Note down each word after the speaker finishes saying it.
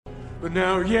But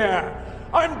now, yeah,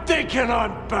 I'm thinking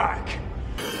I'm back.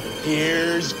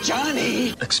 Here's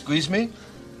Johnny. Excuse me?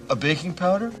 A baking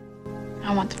powder?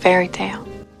 I want the fairy tale.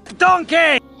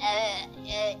 Donkey!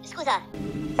 Scusa.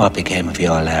 What became of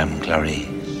your lamb, Clarice?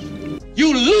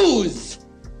 You lose.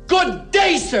 Good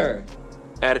day, sir.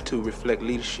 Attitude reflect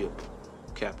leadership,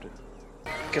 Captain.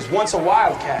 Because once a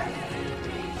wildcat,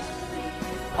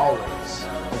 always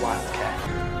a wildcat.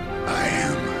 I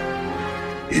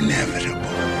am inevitable.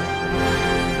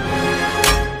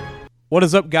 What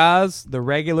is up, guys? The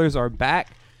regulars are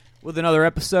back with another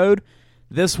episode.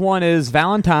 This one is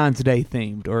Valentine's Day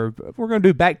themed, or we're going to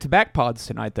do back-to-back pods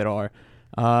tonight that are.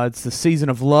 It's the season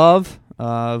of love,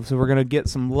 so we're going to get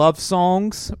some love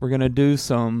songs. We're going to do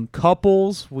some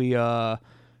couples. We got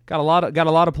a lot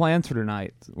of plans for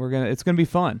tonight. It's going to be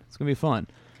fun. It's going to be fun.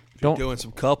 If you're doing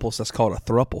some couples, that's called a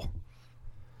throuple.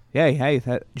 Hey,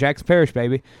 Jack's Parish,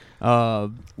 baby.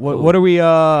 What are we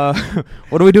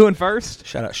what are we doing first?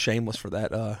 Shout out Shameless for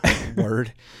that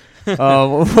word.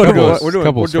 We're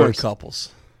doing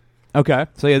couples. Okay,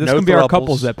 so yeah, this is going to be our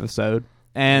couples episode.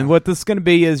 And what this is going to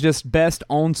be is just best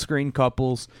on-screen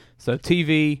couples, so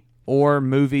TV or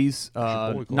movies,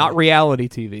 not reality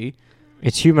TV.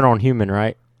 It's human on human,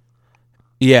 right?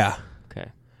 Yeah.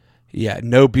 Okay. Yeah,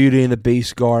 no Beauty and the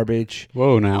Beast garbage.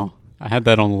 Whoa, now. I had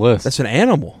that on the list. That's an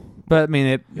animal. But, I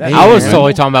mean, I was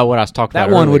totally talking about what I was talking about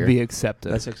That one earlier. would be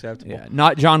accepted. That's acceptable. Yeah,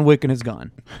 not John Wick and his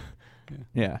gun.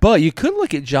 Yeah. But you could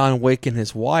look at John Wick and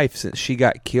his wife since she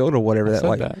got killed or whatever.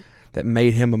 That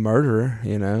made him a murderer,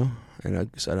 you know. And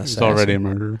an assassin. He's already a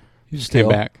murderer. He just came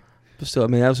back. But still, I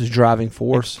mean, that was his driving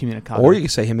force. Or you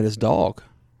could say him and his dog.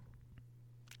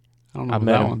 I don't know I've that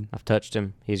met him. one. I've touched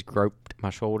him. He's groped my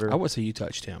shoulder. I would say you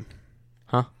touched him.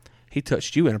 Huh? He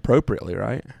touched you inappropriately,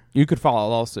 right? You could file a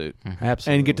lawsuit. Mm-hmm.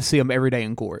 Absolutely. And get to see him every day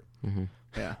in court. Mm-hmm.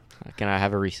 Yeah. Can I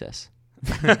have a recess?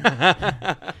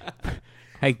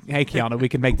 Hey, Keanu, we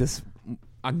can make this.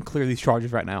 I can clear these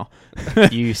charges right now.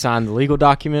 You sign the legal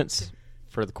documents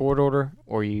for the court order,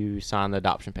 or you sign the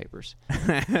adoption papers.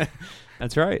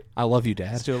 That's right. I love you,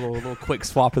 Dad. Let's do a little quick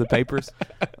swap of the papers.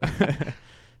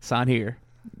 Sign here.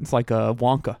 It's like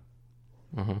Wonka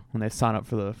when they sign up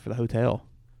for the hotel.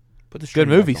 Good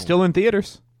movie. Still in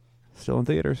theaters.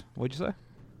 What'd you say?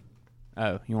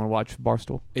 Oh, you want to watch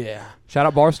Barstool? Yeah. Shout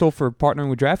out Barstool for partnering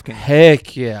with DraftKings.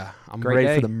 Heck yeah. I'm Great ready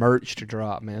day. for the merch to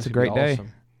drop, man. It's a great day.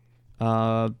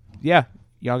 Awesome. Yeah.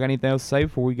 Y'all got anything else to say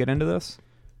before we get into this?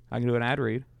 I can do an ad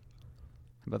read.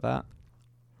 How about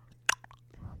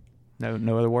that?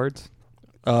 No other words?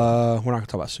 We're not going to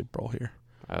talk about Super Bowl here.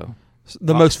 Oh.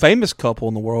 The most famous couple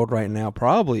in the world right now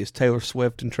probably is Taylor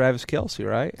Swift and Travis Kelce,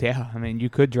 right? Yeah. I mean, you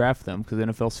could draft them because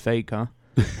NFL's fake, huh?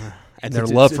 And their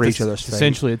love for each other's fake.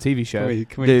 Essentially a TV show.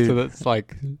 So that's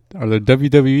like, are there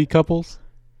WWE couples?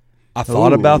 I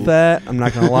thought about that. I'm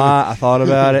not going to lie. I thought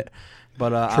about it. But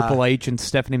Triple H and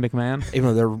Stephanie McMahon. Even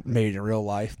though they're married in real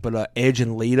life. But Edge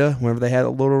and Lita, whenever they had a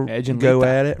little Edge and go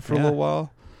Lita. at it for a little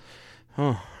while.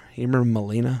 Huh. You remember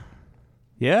Melina?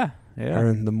 Yeah.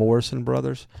 Or the Morrison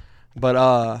brothers?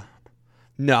 But,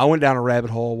 no, I went down a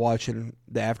rabbit hole watching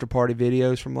the after party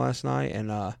videos from last night,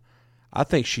 and I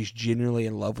think she's genuinely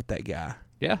in love with that guy.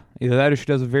 Yeah. Either that or she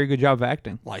does a very good job of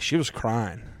acting. Like, she was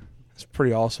crying. It's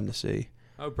pretty awesome to see.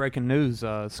 Oh, breaking news.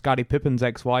 Scottie Pippen's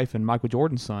ex-wife and Michael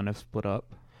Jordan's son have split up.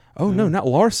 Oh, no, not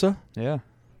Larsa. Yeah.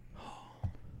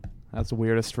 That's the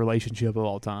weirdest relationship of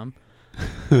all time.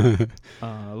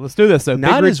 Let's do this, though.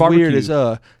 Not Big Rig as Barbecue. weird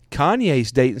as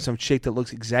Kanye's dating some chick that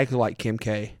looks exactly like Kim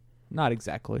K. Not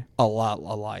exactly. A lot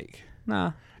alike.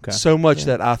 Nah. Okay. So much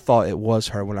that I thought it was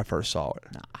her when I first saw it.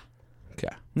 Nah.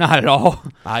 Okay. Not at all.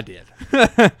 I did.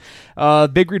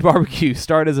 Big Rig Barbecue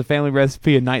started as a family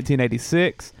recipe in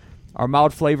 1986. Our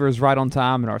mild flavor is right on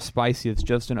time, and our spicy is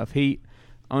just enough heat.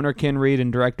 Owner Ken Reed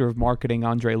and Director of Marketing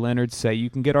Andre Leonard say you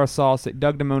can get our sauce at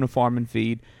Doug DeMona Farm and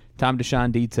Feed, Time to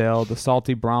Shine Detail, the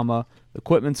Salty Brahma,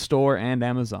 Equipment Store, and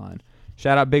Amazon.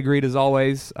 Shout out Big Reed as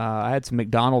always. I had some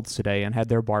McDonald's today and had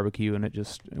their barbecue, and it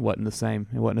wasn't the same.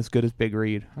 It wasn't as good as Big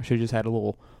Reed. I should have just had a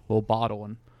little bottle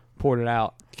and poured it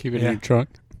out. Keep it in your trunk.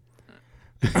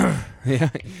 Yeah,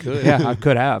 good. Yeah, I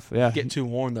could have. Yeah, Getting too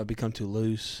warm, they'll become too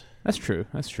loose. That's true.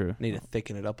 Need to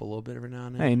thicken it up a little bit every now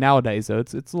and then. Hey, nowadays though,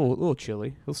 it's a little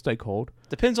chilly. It'll stay cold.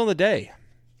 Depends on the day.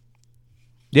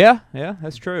 Yeah,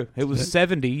 that's true. It was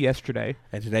 70 yesterday,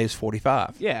 and today's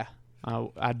 45. Yeah,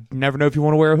 I never know if you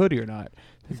want to wear a hoodie or not.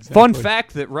 Exactly. Fun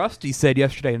fact that Rusty said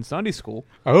yesterday in Sunday school.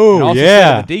 Oh, and also yeah.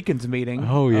 said at the deacons meeting.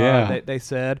 Oh, yeah. They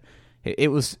said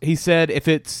it was. He said if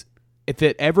it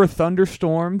ever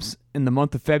thunderstorms in the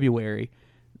month of February,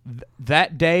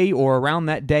 that day or around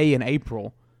that day in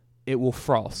April, it will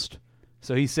frost.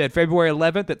 So he said February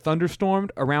 11th it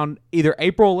thunderstormed around either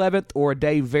April 11th or a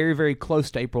day very, very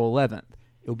close to April 11th.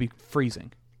 It'll be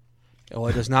freezing. Well,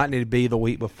 it does not need to be the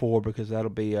week before because that'll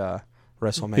be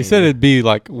WrestleMania. He said it'd be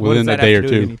like within a day or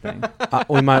two.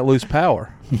 We might lose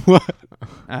power. What?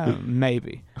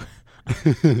 Maybe.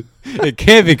 It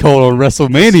can't be cold on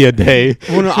WrestleMania Day.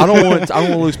 Well, no, I don't want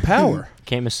to lose power.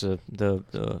 Can't miss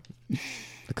the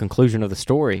conclusion of the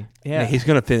story. Yeah, he's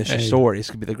going to finish the story. It's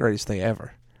going to be the greatest thing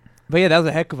ever. But yeah, that was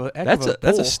a heck of a that's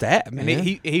a stat, man.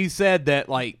 And he said that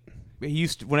like he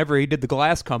used to, whenever he did the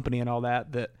glass company and all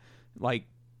that like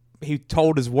he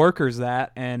told his workers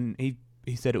that, and he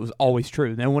said it was always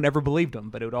true. No one ever believed him,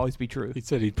 but it would always be true. He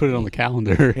said he'd put it on the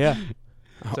calendar. Yeah.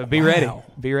 So be ready.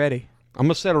 Be ready. I'm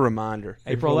gonna set a reminder.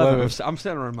 April 11th. I'm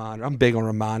setting a reminder. I'm big on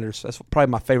reminders. That's probably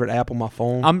my favorite app on my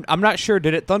phone. I'm not sure.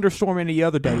 Did it thunderstorm any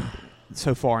other day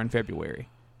so far in February?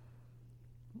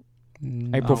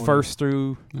 April 1st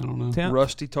through I don't know. 10th?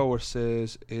 Rusty Toller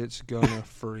says it's gonna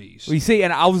freeze. Well, you see,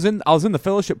 and I was in the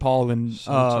fellowship hall, and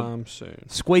sometime soon.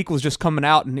 Squeak was just coming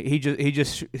out, and he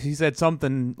said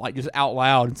something like just out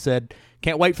loud and said,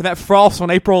 "Can't wait for that frost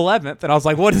on April 11th." And I was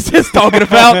like, "What is this talking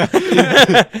about?"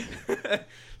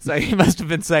 So he must have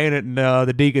been saying it in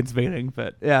the Deacons meeting,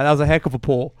 but yeah, that was a heck of a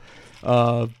pull.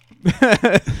 Shout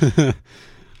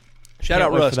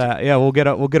out Rusty. For that. Yeah, we'll get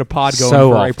a pod going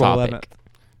So for off April topic. 11th.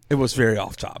 It was very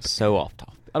off topic. So off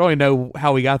topic. I don't even know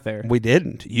how we got there. We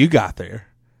didn't. You got there.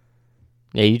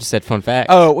 Yeah, you just said fun fact.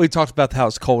 Oh, we talked about how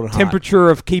it's cold and hot. Temperature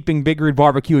of keeping Big Red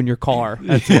Barbecue in your car.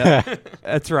 That's it.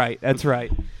 That's right. That's right.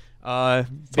 Big all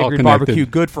Red connected. Barbecue,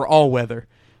 good for all weather.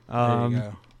 There you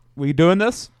go. We doing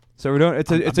this? So we're doing it's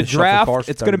I've a been shuffling draft. cars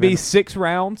for It's going to 30 be minutes. 6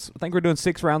 rounds. I think we're doing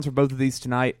 6 rounds for both of these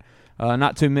tonight.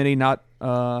 Not too many. Not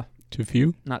Too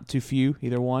few? Not too few.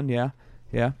 Either one. Yeah.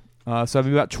 Yeah. So it'll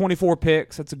be about 24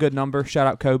 picks. That's a good number. Shout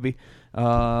out Kobe.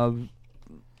 Who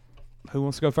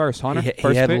wants to go first? Hunter? He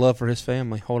First had pick? love for his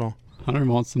family. Hold on. Hunter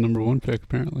wants the number 1 pick,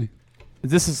 apparently.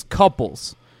 This is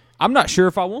couples. I'm not sure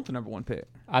if I want the number 1 pick.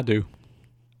 I do.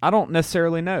 I don't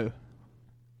necessarily know.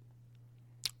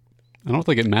 I don't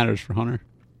think it matters for Hunter.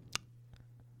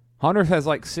 Hunter has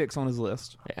like 6 on his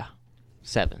list. Yeah.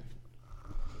 7.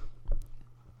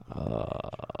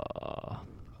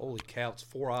 Holy cow, it's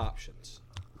 4 options.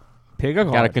 Pick a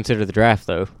Got to card. consider the draft,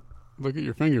 though. Look at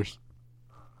your fingers.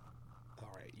 All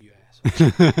right, you ass.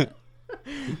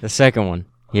 The second one.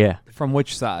 Yeah. From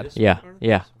which side? Yeah.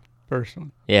 Yeah. First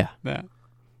one. Yeah. That.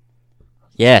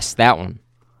 Yes, that one.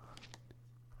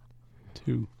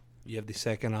 2. You have the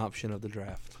second option of the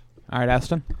draft. All right,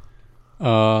 Aston.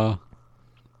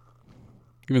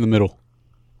 Give me the middle.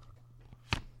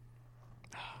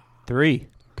 3. You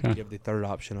Okay. have the third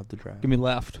option of the draft. Give me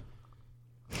left.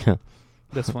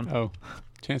 This one. Oh.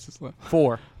 Chances left.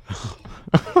 4.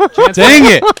 Dang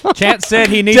it! Chance said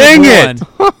he needed Dang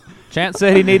 1. Chance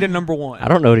said he needed number 1. I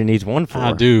don't know what he needs 1 for.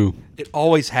 I do. It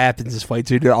always happens this way,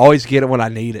 too. I always get it when I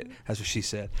need it. That's what she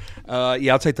said.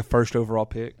 Yeah, I'll take the first overall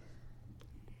pick.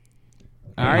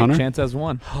 All right, Hunter? Chance has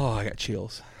 1. Oh, I got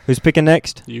chills. Who's picking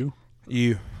next? You?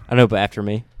 You. I know, but after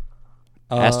me.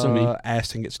 Aston? Me.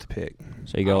 Aston gets to pick.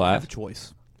 So you go I have a live.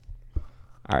 choice.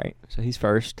 All right. So he's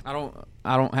first. I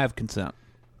don't have consent.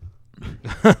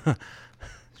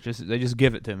 They just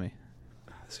give it to me.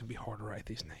 It's going to be hard to write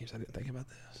these names. I didn't think about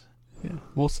this. Yeah.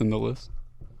 We'll send the list.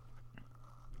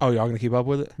 Oh, y'all going to keep up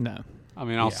with it? No. I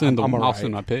mean, I'll Yeah, send them. I'm I'll alright.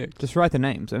 send my picks. Just write the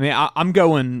names. I mean, I'm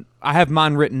going. I have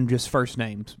mine written just first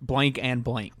names, blank and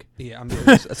blank. Yeah, I'm doing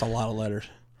this. That's a lot of letters.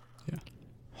 Yeah.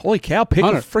 Holy cow, pick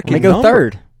Hunter, a freaking Let me go number.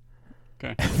 third.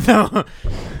 Okay. No.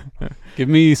 Give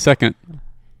me second.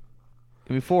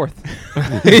 Give me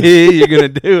 4th. You're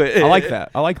going to do it. I like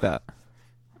that. I like that.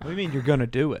 What do you mean you're going to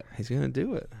do it? He's going to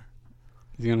do it.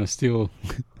 He's gonna steal.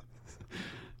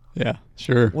 Yeah,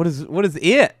 sure. What is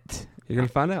it? You're going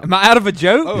to find out. Am I out of a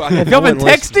joke? Oh, Have y'all been wouldn't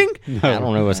listen. texting? No. I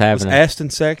don't know what's Was happening. Aston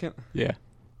second? Yeah.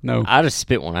 No. I just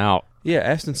spit one out. Yeah,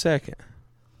 Aston second.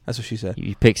 That's what she said.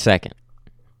 You picked second.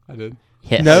 I did.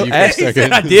 Yes. No, You Aston. picked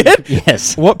second. I did?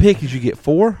 Yes. What pick did you get?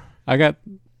 4? I got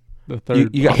the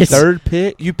third. You got Yes. third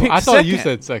pick? You picked I thought second. you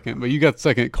said second, but you got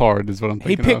second card is what I'm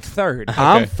He thinking picked of. third.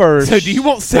 I'm Okay. first. So do you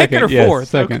want second or Second, yes, 4th?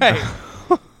 second. Okay.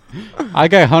 I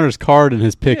got Hunter's card and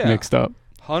his pick Yeah. mixed up.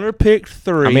 Hunter picked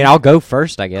 3. I mean, I'll go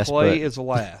first, I guess. Clay but is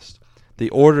last. The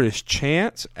order is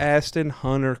Chance, Aston,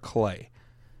 Hunter, Clay.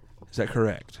 Is that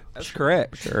correct? That's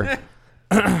correct. sure.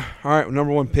 All right,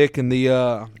 number 1 pick in the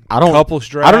I don't. couples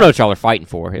draft. I don't know what y'all are fighting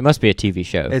for. It must be a TV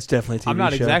show. It's definitely a TV I'm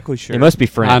not show. exactly sure. It must be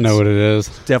Friends. I know what it is.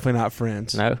 Definitely not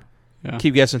Friends. No, Yeah.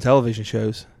 Keep guessing television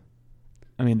shows.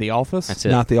 I mean, The Office. that's it.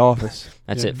 Not The Office.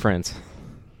 That's Yeah. it. Friends.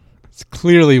 It's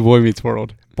clearly Boy Meets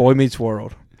World. Boy Meets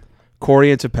World.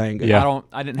 Corey and Topanga. Yeah.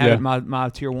 I didn't have it in my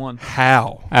tier 1.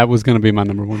 How? That was going to be my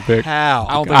number 1 pick. How?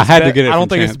 I had to get it. I don't from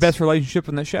think it's Chance. the best relationship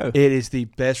in the show. It is the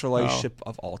best relationship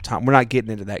of all time. We're not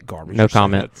getting into that garbage. No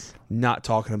comment. Not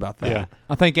talking about that. Yeah.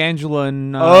 I think Angela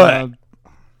and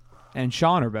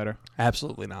Sean are better.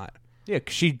 Absolutely not. Yeah,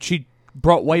 'cause she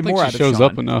brought way I think more she out of shows Sean.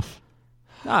 up enough.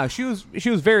 Nah, she was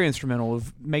very instrumental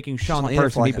of making Sean the She's in it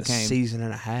person for like he a became. season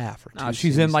and a half or 2 Nah, she's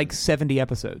seasons. in like 70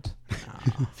 episodes,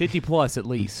 50 plus at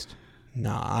least.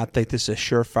 Nah, I think this is a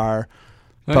surefire.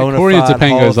 I think Corey and Bonafide Topanga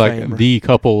Hall is of like Famer. the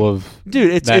couple of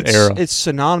Dude, that era. it's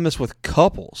synonymous with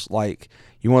couples. Like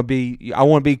you want to be, I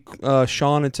want to be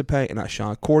Sean and Topanga, not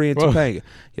Sean, Corey and Whoa. Topanga.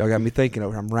 Y'all got me thinking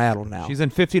over. I'm rattled now. She's in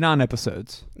 59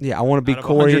 episodes. Yeah, I want to be Out of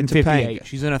Corey and 158. Topanga.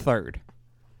 She's in a third.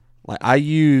 Like I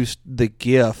used the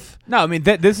GIF. No, I mean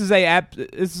this is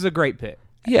a great pick.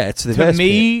 Yeah, it's the To best.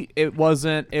 me, it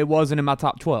wasn't in my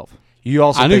top 12. You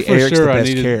also I knew think for Eric's sure the I best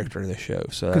needed- character in the show,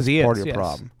 so 'Cause that's he part is, of your yes.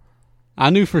 problem. I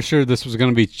knew for sure this was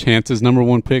going to be Chance's number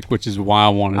 1 pick, which is why I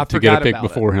wanted I to get a forgot pick about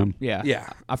before it. him. Yeah, Yeah.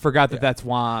 I forgot that's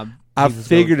why. I he was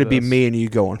figured voting it'd be for this. me and you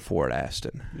going for it,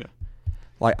 Aston. Yeah.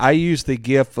 Like I used the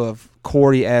GIF of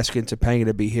Corey asking Topanga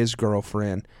to be his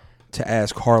girlfriend to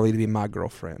ask Harley to be my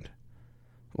girlfriend.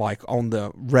 Like on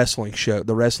the wrestling show,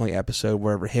 the wrestling episode,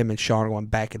 wherever him and Sean are going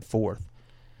back and forth.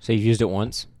 So you've used it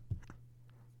once?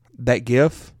 That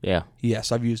GIF? Yeah.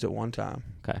 Yes, I've used it one time.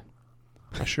 Okay.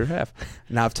 I sure have.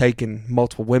 And I've taken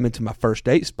multiple women to my first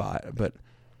date spot, but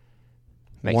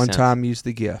Makes one sense. time used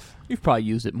the GIF. You've probably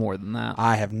used it more than that.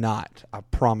 I have not. I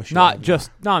promise you. I Not have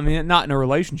just no. I mean, not in a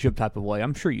relationship type of way.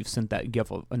 I'm sure you've sent that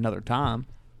gif another time,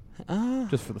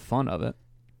 just for the fun of it.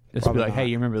 Just to be Probably like, hey, not.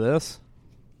 you remember this?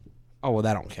 Oh, well,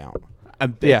 that don't count.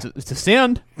 Yeah, it's a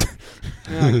send.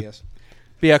 Yeah, I guess.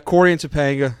 But yeah, Corey and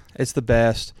Topanga, it's the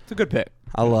best. It's a good pick.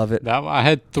 I love it. I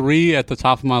had 3 at the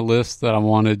top of my list that I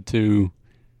wanted to.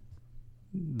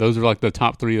 Those are like the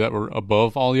top 3 that were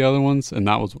above all the other ones, and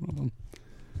that was one of them.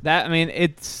 That I mean,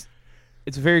 it's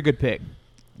a very good pick.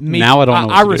 Now I don't know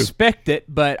what I to do. respect it,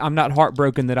 but I'm not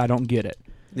heartbroken that I don't get it.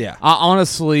 Yeah. I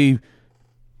honestly,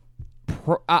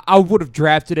 I would have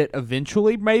drafted it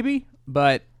eventually, maybe,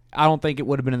 but I don't think it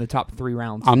would have been in the top 3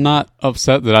 rounds. I'm not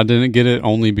upset that I didn't get it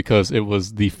only because it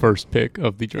was the first pick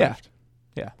of the draft.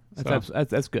 Yeah,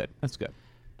 that's good. That's good.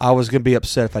 I was going to be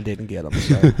upset if I didn't get them,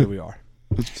 so here we are.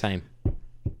 Same.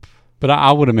 But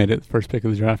I would have made it the first pick of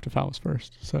the draft if I was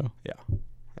first. So Yeah.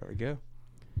 There we go.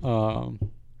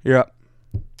 you're up.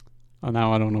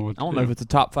 Now I don't know what. I don't know if it's a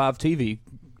top 5 TV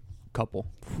couple.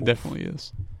 Definitely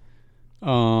is.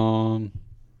 Nah.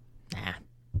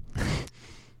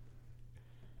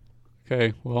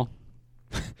 Okay, well,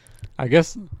 I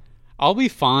guess I'll be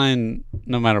fine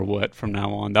no matter what from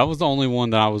now on. That was the only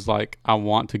one that I was like, I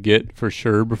want to get for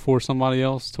sure before somebody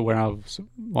else, to where I was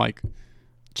like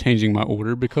changing my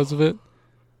order because of it.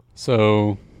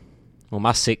 So, well,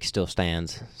 my 6 still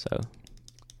stands. So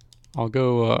I'll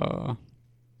go.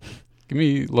 Give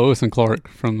me Lois and Clark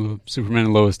from the Superman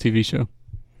and Lois TV show.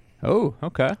 Oh,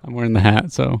 okay. I'm wearing the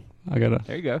hat, so I gotta.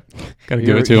 There you go. Gotta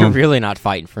give it to you're him. really not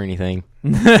fighting for anything.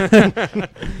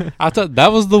 I thought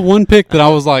that was the one pick that I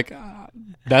was like,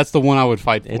 that's the one I would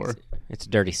fight for. It's a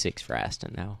dirty 6 for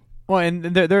Aston now. Well, and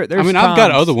there's I mean, I've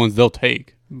got other ones they'll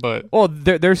take, but well,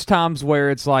 there's times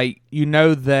where it's like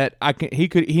that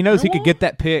he knows he could get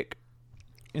that pick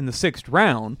in the 6th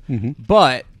round,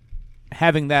 but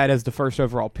having that as the first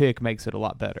overall pick makes it a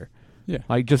lot better. Yeah,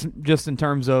 like just in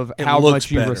terms of It how looks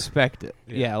much you better. respect it.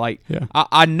 Yeah, Yeah.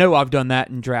 I know I've done that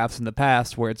in drafts in the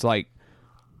past where it's like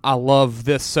I love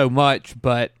this so much,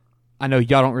 but I know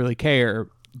y'all don't really care.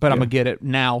 But I'm gonna get it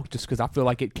now just because I feel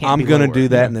like it can't. I'm be going to lower. do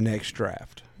that in the next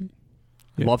draft.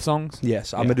 Love songs.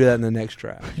 Yes, I'm going to do that in the next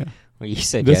draft. Yeah. Well, you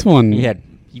said This one-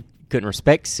 you couldn't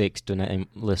respect 6 to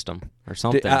list them or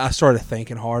something. I started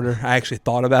thinking harder. I actually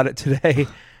thought about it today,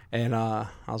 and I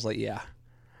was like, yeah.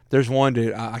 There's one,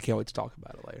 dude. I can't wait to talk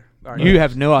about it later. All right. You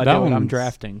have no idea That what I'm one's-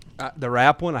 drafting. The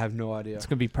rap one, I have no idea. It's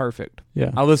gonna be perfect.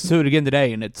 Yeah. I listened to it again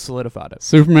today, and it solidified it.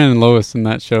 Superman and Lois in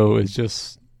that show is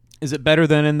just. Is it better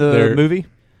than in the They're- movie?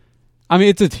 I mean,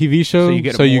 it's a TV show,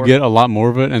 So you get more? a lot more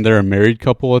of it, and they're a married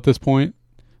couple at this point.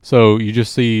 So you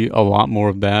just see a lot more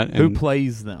of that. And, Who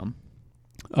plays them?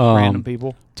 Random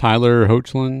people. Tyler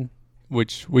Hoechlin,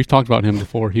 which we've talked about him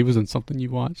before. He was in something you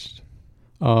watched.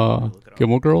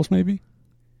 Gilmore Girls, maybe?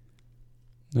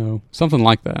 No, something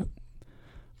like that.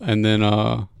 And then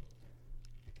I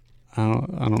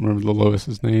don't remember the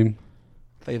Lois's name.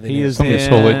 He is Something in.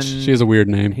 Solich. She has a weird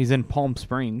name. He's in Palm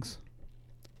Springs.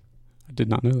 I did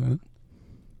not know that.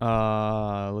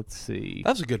 Let's see.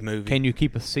 That was a good movie. Can You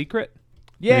Keep a Secret?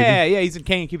 Yeah, yeah. He's in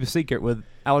Can You Keep a Secret with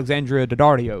Alexandria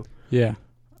Daddario. Yeah.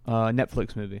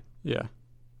 Netflix movie. Yeah.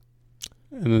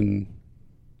 And then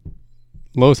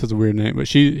Lois has a weird name, but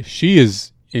she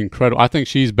is incredible. I think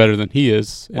she's better than he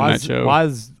is in that show. Why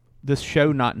is this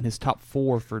show not in his top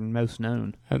 4 for most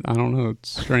known? I don't know.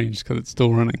 It's strange because it's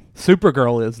still running.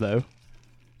 Supergirl is, though.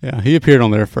 Yeah, he appeared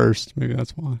on there first. Maybe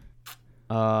that's why.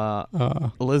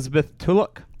 Elizabeth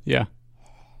Tulloch. Yeah.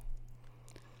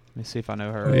 Let me see if I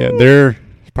know her. Yeah, they're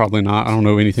probably not. I don't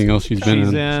know anything else she's been in.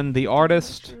 She's in The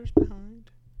Artist.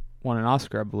 Won an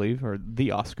Oscar, I believe, or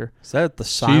the Oscar. Is that the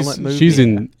silent movie? She's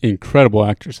an incredible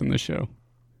actress in this show.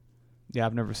 Yeah,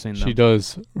 I've never seen them. She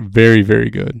does very, very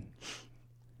good.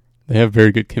 They have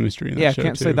very good chemistry in that show, I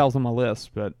can't too. say that was on my list,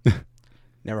 but...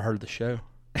 Never heard of the show.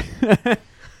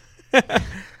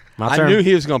 My I turn. knew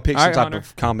he was going to pick All some right, type Hunter.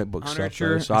 of comic book Hunter, stuff.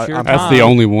 sure, though, so sure. I'm That's fine. the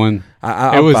only one.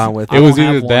 I'm fine with it. It was don't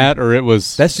have either one. that or it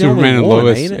was That's the only Superman and one,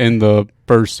 Lois ain't it? in the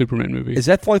first Superman movie. Is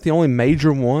that like the only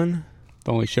major one?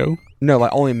 The only show? No,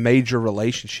 like only major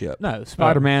relationship. No,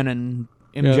 Spider-Man and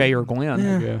MJ or Gwen.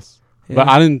 Yeah. I guess. Yeah. But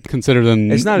I didn't consider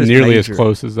them It's not as nearly major. as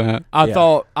close as that. I Yeah.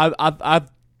 thought I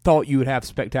thought you would have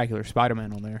Spectacular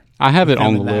Spider-Man on there. I have it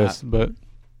on the Him and that. list, but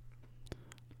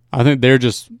I think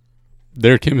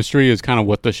their chemistry is kind of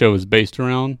what the show is based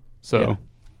around. So Yeah.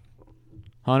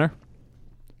 Hunter?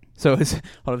 So is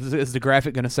the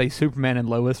graphic going to say Superman and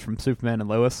Lois from Superman and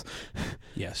Lois?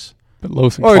 Yes. but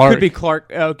Lois and Or Clark, it could be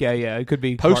Clark. Okay, yeah, it could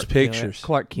be Post Clark, pictures.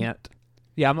 Clark Kent.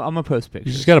 Yeah, I'm a post you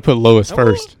pictures. just got to put Lois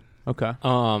first. Okay.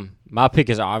 My pick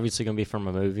is obviously going to be from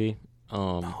a movie.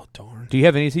 Oh, darn. Do you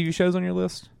have any TV shows on your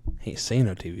list? He ain't seen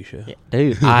no TV show. Yeah,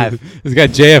 dude, I've It's got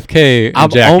JFK and I'm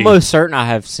Jackie. almost certain I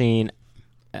have seen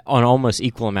an almost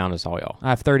equal amount as all y'all. I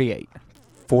have 38.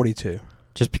 42.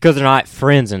 Just because they're not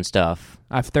friends and stuff.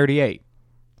 I have 38.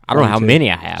 I don't know how 42.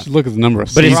 many I have. Just look at the number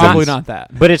of But it's seasons. Probably not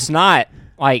that. But it's not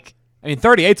like I mean,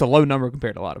 38's a low number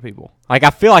compared to a lot of people. I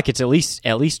feel like it's at least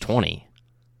 20.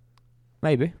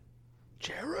 Maybe.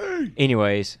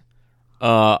 Anyways,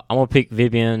 I'm gonna pick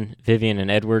Vivian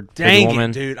and Edward. Pretty Dang Woman.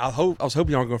 it, dude. I was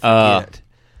hoping y'all were going to forget.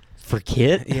 For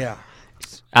Kit? Yeah.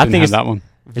 I Didn't think have it's that one.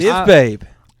 Viv, babe.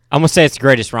 I'm gonna say it's the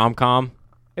greatest rom-com.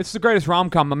 It's the greatest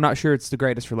rom-com. I'm not sure it's the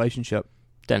greatest relationship.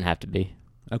 Doesn't have to be.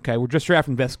 Okay, we're just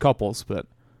drafting best couples, but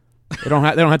they don't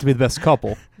have to be the best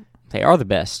couple. They are the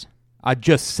best. I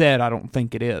just said I don't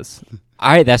think it is.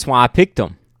 All right, that's why I picked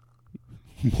them.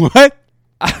 What?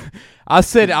 I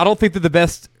said I don't think they're the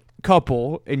best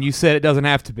couple, and you said it doesn't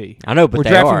have to be. I know, but we're they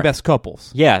drafting are. best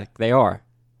couples. Yeah, they are.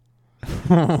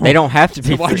 They don't have to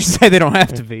be. Why'd you say they don't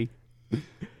have to be?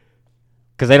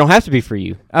 Because they don't have to be for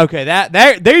you. Okay,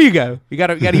 there you go. You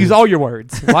gotta use all your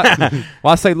words. Well,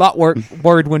 I say lot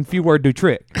word when few word do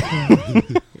trick.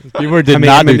 You were did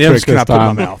not do M&Ms trick can I this put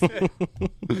in my time.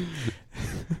 mouth?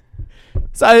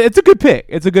 So it's a good pick.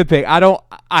 It's a good pick.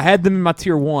 I had them in my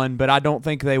tier 1, but I don't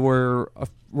think they were a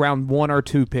round 1 or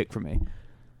 2 pick for me.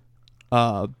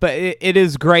 But it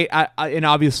is great. And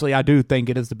obviously I do think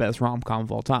it is the best rom-com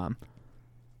of all time.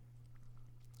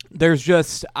 There's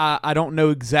just I don't know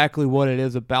exactly what it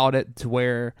is about it to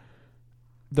where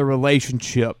the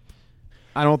relationship,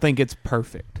 I don't think it's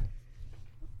perfect.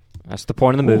 That's the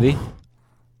point of the movie.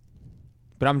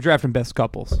 But I'm drafting best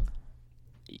couples.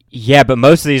 Yeah, but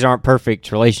most of these aren't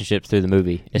perfect relationships through the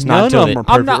movie. It's None not until of them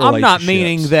the, are I'm not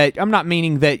relationships.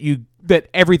 meaning that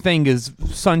everything is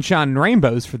sunshine and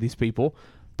rainbows for these people,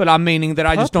 but I'm meaning that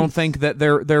I just don't think that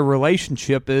their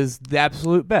relationship is the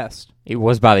absolute best. it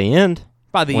was by the end.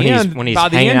 By the When he's- end, when he's by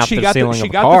the hanging end, out she the got ceiling she of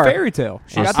a got car. the fairy tale.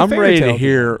 She got the I'm fairy ready tale. to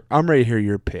hear. I'm ready to hear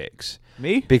your picks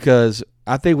Me? because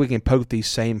I think we can poke these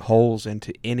same holes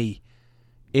into any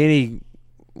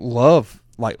love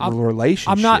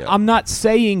relationship. I'm not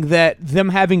saying that them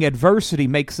having adversity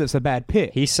makes this a bad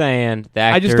pick. He's saying the I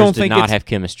actors just don't did think not it's- have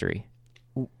chemistry.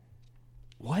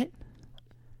 What?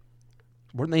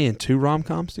 Weren't they in 2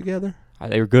 rom-coms together?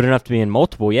 They were good enough to be in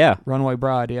multiple, yeah. Runaway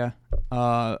Bride, yeah.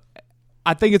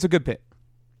 I think it's a good pick.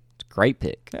 It's a great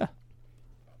pick. Yeah.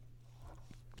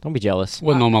 Don't be jealous.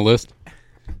 Wasn't on my list.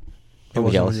 It wasn't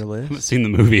on jealous. your I list. haven't seen the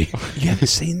movie. You haven't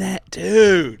seen that,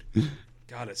 dude?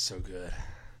 God, it's so good.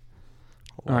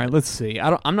 All right, let's see.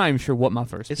 I'm not even sure what my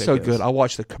first It's pick so is. good. I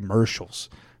watch the commercials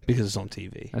because it's on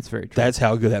TV. That's very true. That's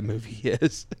how good that movie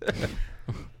is.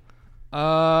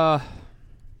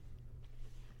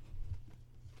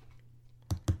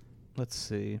 Let's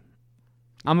see.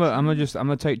 I'm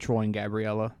gonna take Troy and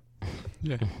Gabriella.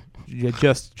 Yeah. Yeah,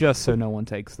 just so no one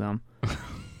takes them.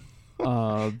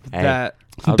 That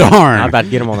Darn. I'm about to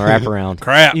get him on the wraparound.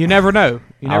 Crap. you never know.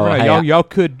 You never Oh, know. hey,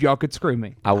 Y'all could screw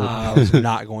me. I would. I was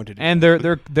not going to do And they're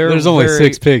There's only very,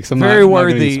 6 picks. I'm very not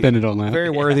worthy. going to spend it on that. Very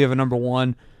worthy of a number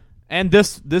 1. And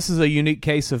this is a unique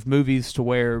case of movies to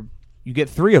where you get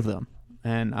 3 of them,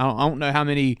 and I don't know how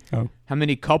many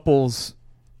couples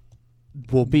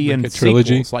will be Like in a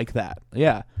trilogy? sequels like that.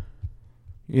 Yeah,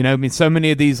 I mean, so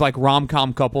many of these like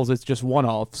rom-com couples, it's just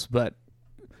one-offs, but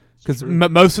because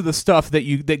most of the stuff that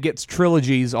gets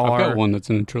trilogies are. I've got one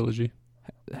that's in a trilogy.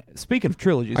 Speaking of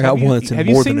trilogies, I got one that's in have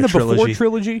more you seen than the a trilogy. Before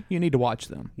trilogy? You need to watch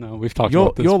them. No, we've talked You'll-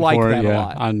 about this you'll before. like that a yeah,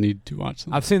 lot. I need to watch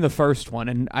them. I've seen the first one,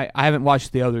 and I haven't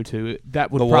watched the other 2. That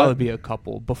would The probably what? be a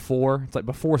couple. Before, it's like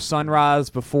before sunrise,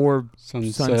 before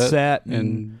sunset,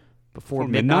 and before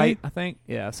midnight, I think.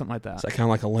 Yeah, something like that. Is that kind of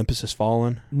like Olympus Has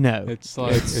Fallen? No, It's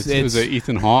like is it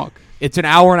Ethan Hawke? It's an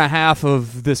hour and a half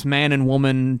of this man and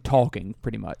woman talking,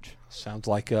 pretty much. Sounds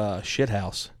like a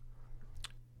shithouse.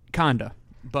 Kinda,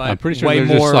 but I'm pretty sure way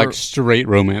they're more just like straight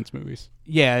romance movies.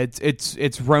 Yeah,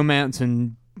 it's romance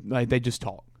and like they just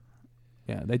talk.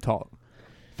 Yeah, they talk.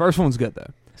 First one's good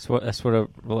though. That's what a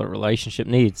relationship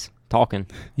needs. Talking.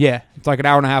 Yeah, it's like an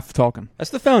hour and a half of talking. That's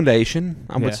the foundation,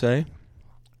 I Yeah. would say.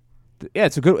 Yeah,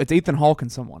 it's Ethan Hawke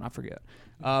and someone, I forget.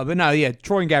 But no, yeah,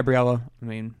 Troy and Gabriella. I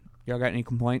mean, y'all got any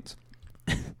complaints?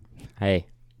 Hey,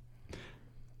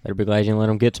 better be glad you didn't let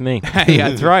them get to me. Yeah,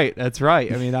 that's right. That's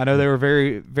right. I mean, I know they were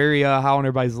very, very high on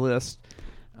everybody's list.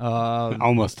 I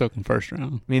almost took them first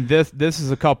round. I mean, this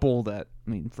is a couple that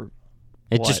for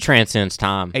It just transcends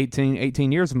time.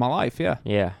 18 years of my life. Yeah,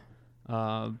 Yeah.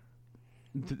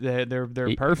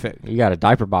 they're perfect. You got a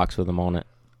diaper box with them on it.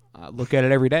 I look at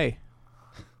it every day.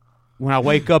 When I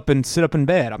wake up and sit up in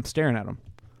bed, I'm staring at them.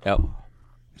 Yep.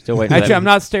 Still waiting. Actually, I'm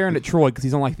not staring at Troy because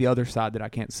he's on like the other side that I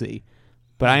can't see.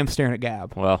 But I am staring at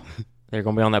Gab. Well, they're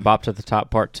going to be on that Bop to the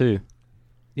Top part 2.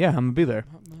 Yeah, I'm gonna be there.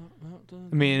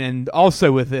 I mean, and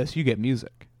also with this, you get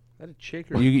music. Is that a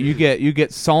chick or You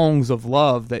get songs of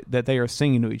love that they are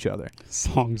singing to each other.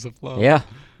 Songs of love. Yeah.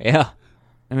 Yeah.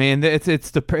 I mean, it's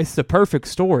the perfect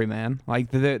story, man. Like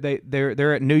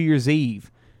they're at New Year's Eve,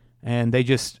 and they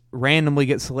just randomly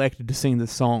get selected to sing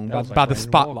this song by the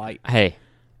spotlight. Hey.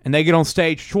 And they get on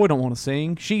stage. Troy don't want to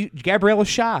sing. Gabriella's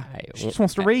shy. She just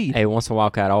wants to read. Hey, once a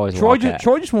Wildcat, always a Troy Wildcat.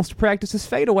 Troy just wants to practice his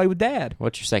fadeaway with Dad.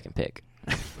 What's your second pick?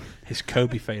 his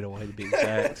Kobe fadeaway to be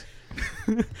exact?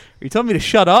 Are you telling me to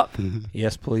shut up?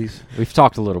 Yes, please. We've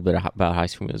talked a little bit about High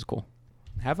School Musical.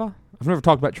 Have I? I've never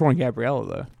talked about Troy and Gabriella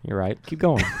though. You're right. Keep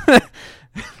going.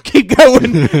 Keep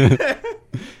going.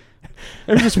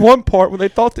 There's just one part where they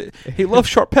thought that he loved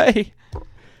Sharpay.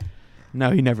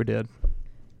 No, he never did.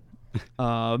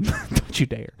 Don't you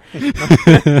dare.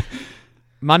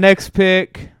 My next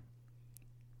pick.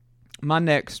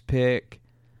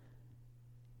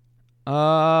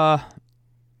 Mm-hmm.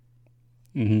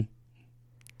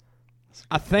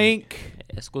 I think.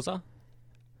 Escusa?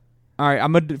 All right,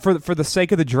 I'm gonna for the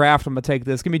sake of the draft, I'm gonna take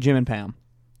this. Give me Jim and Pam.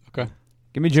 Okay.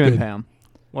 Give me Jim and Pam.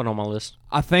 One on my list.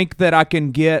 I think that I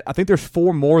can get. I think there's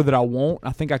 4 more that I want.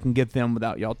 I think I can get them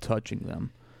without y'all touching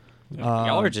them.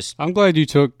 Y'all are just. I'm glad you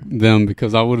took them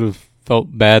because I would have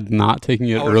felt bad not taking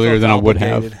it earlier than I would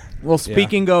have. Well,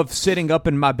 speaking of sitting up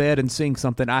in my bed and seeing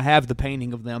something, I have the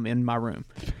painting of them in my room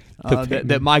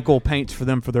that Michael paints for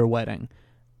them for their wedding.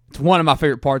 It's one of my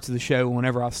favorite parts of the show.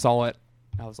 Whenever I saw it,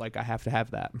 I was like, I have to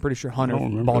have that. I'm pretty sure Hunter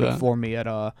bought it for me at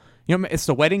it's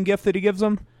the wedding gift that he gives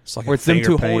them. It's like where it's them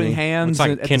two holding hands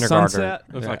like at the sunset.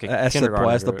 Looks like a That's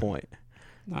kindergarten. the point.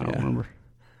 I don't remember.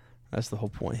 That's the whole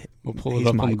point. We'll pull He's it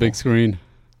up on Michael. the big screen.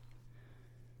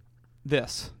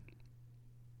 This.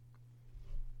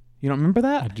 You don't remember I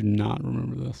that? do not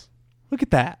remember this. Look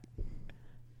at that.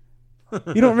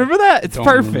 You don't remember that? It's Don't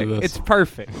remember perfect. this. It's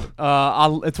perfect.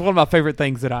 It's one of my favorite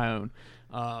things that I own.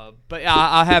 But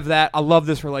I have that. I love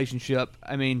this relationship.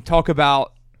 I mean, talk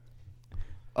about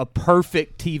a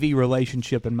perfect TV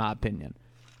relationship, in my opinion.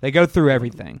 They go through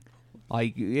everything.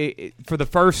 Like for the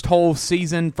first whole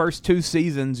season, first 2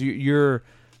 seasons, you're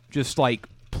just like,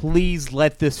 please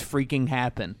let this freaking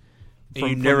happen. And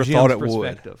you never thought it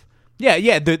would.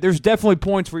 Yeah. There's definitely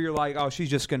points where you're like, oh, she's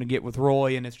just going to get with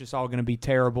Roy, and it's just all going to be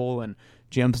terrible, and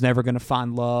Jim's never going to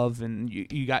find love, and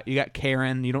you got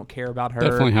Karen. You don't care about her.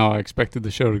 Definitely how I expected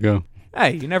the show to go.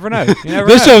 Hey, you never know. You never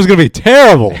This know. show's gonna be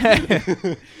terrible.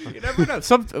 You never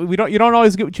know. You don't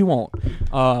always get what you want.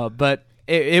 But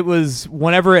it was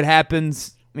whenever it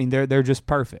happens. I mean, they're just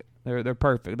perfect. They're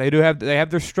perfect. They have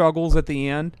their struggles at the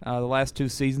end. The last 2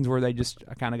 seasons where they just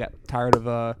kind of got tired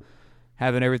of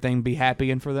having everything be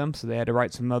happy for them, so they had to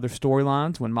write some other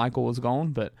storylines when Michael was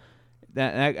gone. But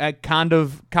that kind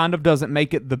of doesn't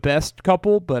make it the best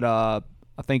couple. But I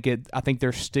think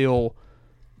there's still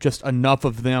just enough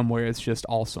of them where it's just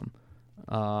awesome.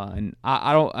 And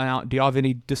I don't. Do y'all have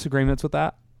any disagreements with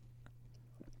that?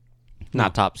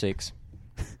 Not top 6.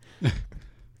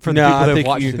 For the people that have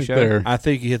watched the show, I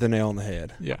think you hit the nail on the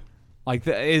head. Yeah. Like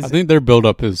I think their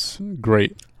build-up is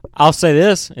great. I'll say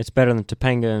this: it's better than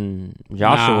Topanga and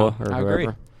Joshua or I whoever.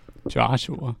 agree.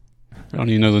 Joshua. I don't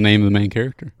even know the name of the main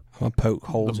character. I'm gonna poke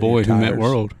holes. The boy in who your met tires.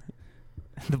 world.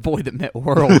 The boy that met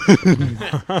world.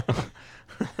 Tell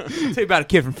you about a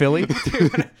kid from Philly.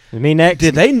 Me next.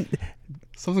 Did they?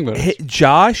 Something about Hit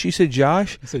Josh? You said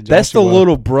Josh? I said That's the Joshua.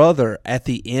 little brother at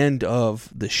the end of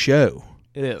the show.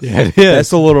 It is. Yeah, it is. That's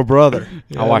the little brother.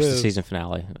 Yeah, I watched it the is. season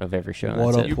finale of every show. What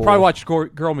That's a it. You probably watched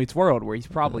Girl Meets World, where he's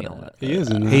probably on it. He is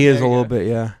in that. He is a There you little go. bit,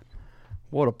 yeah.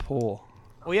 What a pull.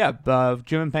 Well, yeah,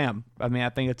 Jim and Pam. I mean, I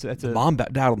think it's a Mom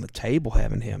about died on the table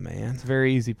having him, man. It's a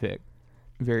very easy pick.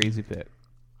 Very easy pick.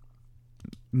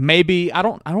 Maybe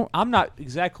I'm not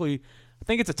exactly. I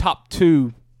think it's a top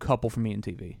 2 couple for me in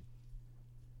TV.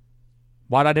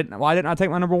 Why didn't I take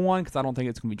my number 1? Because I don't think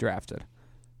it's gonna be drafted.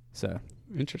 So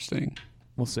Interesting.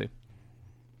 we'll see.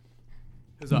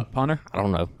 Who's up, Hunter? I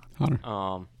don't know. Hunter.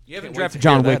 You haven't Can't drafted wait to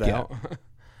John hear Wick that yet. out.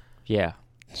 Yeah,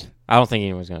 I don't think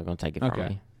anyone's going to take it from Okay.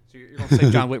 me. So you're gonna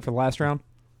save John Wick for the last round?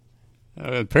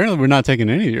 Apparently, we're not taking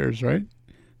any of yours, right?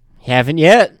 Haven't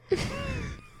yet.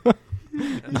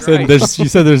 You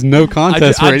said there's no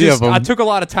contest for any of them. I took a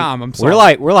lot of time. I'm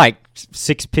sorry. We're like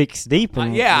 6 picks deep.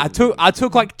 And Yeah, I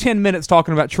took like 10 minutes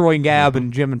talking about Troy and Gab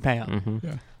and Jim and Pam.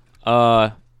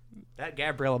 Yeah. That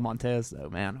Gabriela Montez though,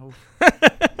 man.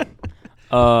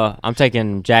 I'm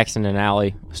taking Jackson and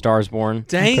Allie, Stars Born.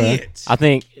 Dang Okay. it. I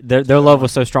think their love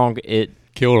was so strong it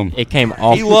Killed him. came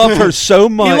off. He loved her so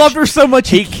much. He loved her so much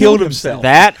He killed himself.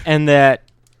 that and that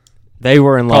they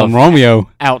were in Call love him Romeo.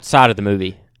 outside of the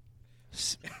movie.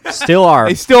 Still are.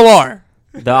 They still are.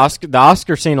 The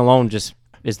Oscar scene alone just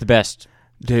is the best.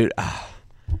 Dude, I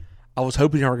was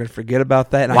hoping you were going to forget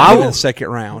about that. And Why I got in would- the second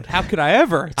round. How could I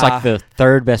ever? It's like the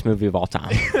third best movie of all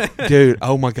time. Dude,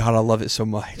 oh my God, I love it so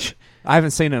much. I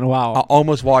haven't seen it in a while. I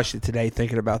almost watched it today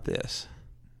thinking about this.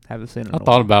 Haven't seen it. I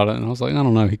thought about it and I was like, I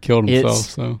don't know. He killed himself. It's-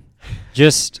 So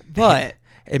Just but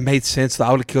It made sense that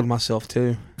I would have killed myself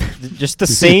too. just the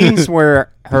scenes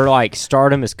where her like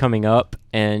stardom is coming up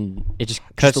and it just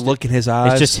Just cuts the look in his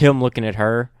eyes. It's just him looking at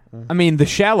her. I mean, the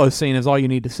shallow scene is all you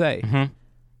need to say.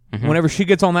 Whenever she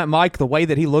gets on that mic, the way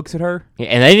that he looks at her, Yeah,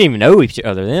 and they didn't even know each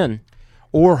other then.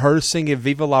 or her singing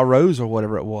Viva La Rose or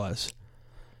whatever it was.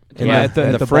 In Yeah, the, at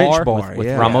in the the French bar bar. with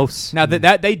yeah. Ramos. now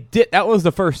that they did, that was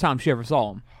the first time she ever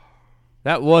saw him.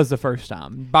 That was the first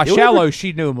time. By Did we shallow, ever-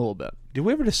 she knew him a little bit. Did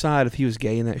we ever decide if he was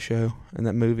gay in that show, in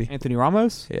that movie? Anthony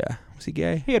Ramos, Yeah. Was he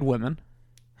gay? he had women.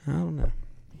 I don't know.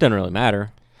 Doesn't really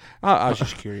matter. I was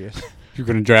just curious. you're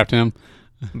going to draft him.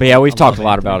 But yeah, we've talked a love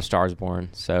lot Anthony. about A Star Is Born.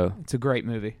 So It's a great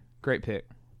movie. Great pick.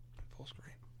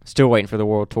 still waiting for the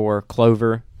world tour.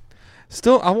 Clover.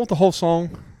 Still, I want the whole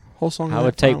song. Whole song. I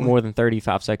would take more than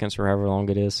 35 seconds or however long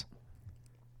it is.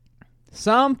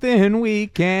 Something we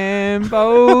can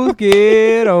both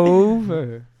get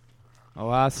over. Oh,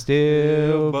 I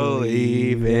still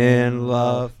believe in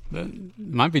love.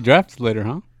 Might be drafted later,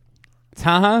 huh?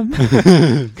 Time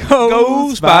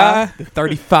goes by. The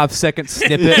 35-second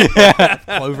snippet of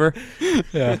Clover.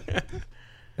 Yeah.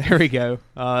 There we go.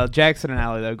 Jackson and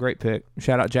Allie, though. Great pick.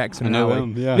 Shout out Jackson I and know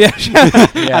Allie. them. Yeah.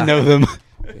 Yeah. I know them.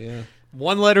 Yeah.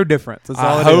 One letter difference. That's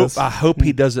all I it hope. is. I hope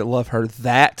he doesn't love her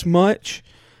that much,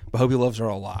 but I hope he loves her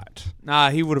a lot. Nah,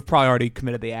 he would have probably already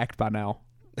committed the act by now.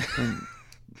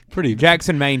 Pretty.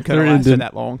 Jackson Maine couldn't They're have in lasted the-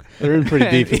 that long. They're in pretty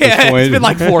deep at Yeah, this point. it's been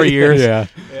like 4 years. Yeah.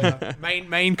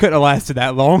 Maine couldn't have lasted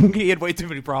that long. He had way too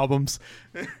many problems.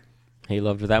 He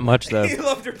loved her that much, though. He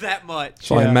loved her that much.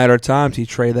 It's only a matter of time till you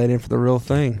trade that in for the real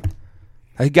thing.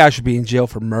 That guy should be in jail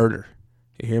for murder.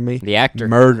 You hear me? The actor.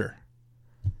 Murder.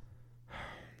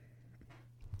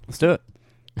 Let's do it.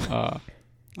 I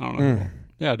don't know.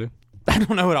 Yeah, I do. I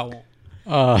don't know what I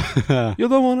want. You're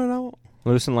the one that I want.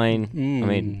 Lewis and Lane. I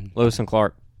mean, Lewis and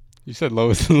Clark. You said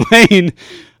Lois and Lane.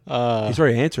 He's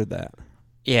already answered that.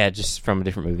 Yeah, just from a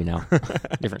different movie now.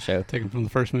 Different show. Taken from the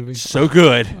first movie. So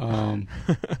good.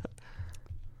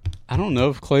 I don't know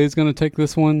if Clay's going to take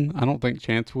this one. I don't think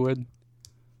Chance would.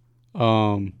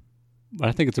 But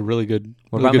I think it's a really good,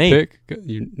 What really about good me? pick.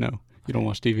 You don't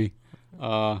watch TV.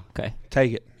 Okay.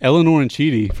 Take it. Eleanor and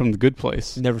Chidi from The Good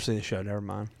Place. Never seen the show. Never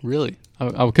mind. Really? I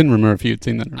couldn't remember if you had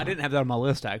seen that or I not. didn't have that on my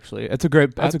list, actually. That's a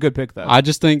good pick, though. I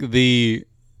just think the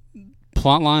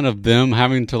plot line of them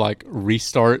having to like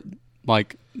restart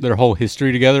like their whole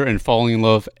history together and falling in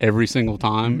love every single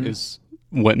time is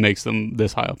what makes them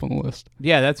this high up on the list.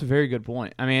 Yeah, that's a very good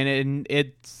point. I mean,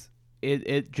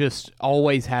 it just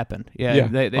always happened. Yeah,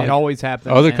 Yeah, it like, always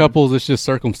happened. Other and, couples, it's just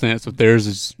circumstance, but theirs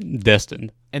is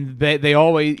destined. and they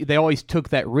always took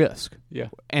that risk. Yeah.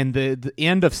 And the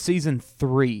end of season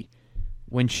 3,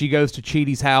 when she goes to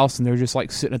Chidi's house and they're just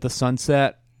like sitting at the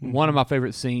sunset. One of my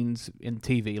favorite scenes in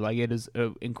TV. Like, it is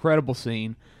an incredible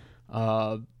scene.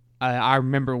 I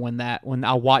remember when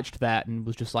I watched that and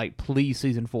was just like, please,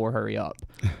 season 4, hurry up.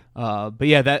 But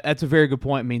yeah, that's a very good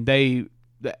point. I mean,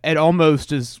 it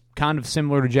almost is kind of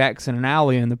similar to Jackson and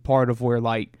Allie in the part of where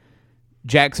like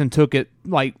Jackson took it,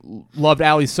 like, loved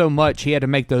Allie so much he had to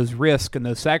make those risks and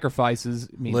those sacrifices.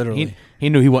 I mean, Literally, he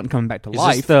knew he wasn't coming back to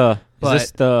life. Is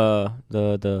this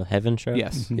the Heaven show?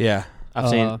 Yes. Yeah. I've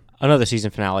seen another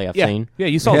season finale. I've seen. Yeah,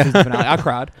 you saw the season finale. I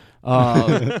cried.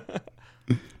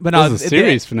 But no, it was a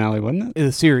series finale, wasn't it?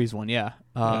 The series one, yeah.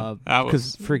 That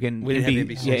Because freaking we didn't have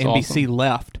NBC. NBC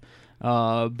left.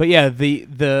 But yeah,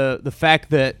 the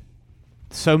fact that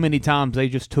so many times they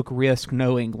just took risk,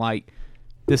 knowing like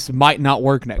this might not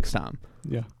work next time.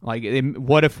 Yeah. Like,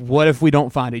 what if we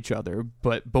don't find each other?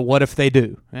 But what if they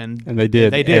do? And they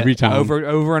did. They did every time, over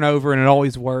and over, and it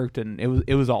always worked. And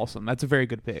it was awesome. That's a very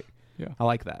good pick. Yeah, I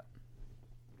like that.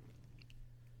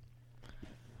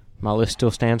 My list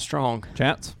still stands strong.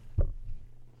 Chance?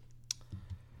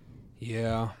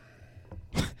 Yeah.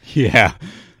 Yeah.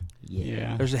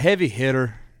 There's a heavy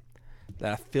hitter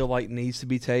that I feel like needs to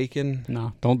be taken.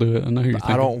 No, don't do it. I know who you're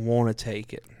thinking. I don't want to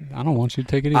take it. I don't want you to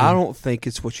take it either. I don't think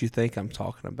it's what you think I'm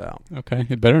talking about. Okay,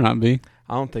 it better not be.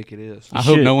 I don't think it is. I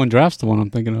hope no one drafts the one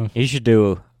I'm thinking of. You should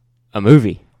do a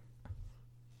movie.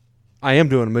 I am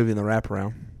doing a movie in the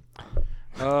wraparound.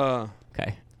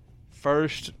 Okay.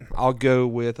 First, I'll go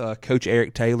with Coach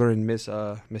Eric Taylor and Miss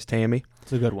Tammy.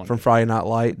 It's a good one. From Friday Night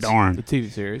Lights. Darn. The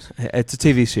TV series. It's a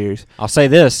TV series. I'll say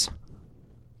this.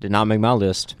 Did not make my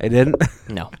list. It didn't?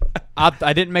 No.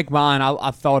 I didn't make mine. I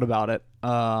thought about it.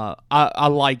 I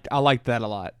liked that a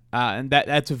lot. And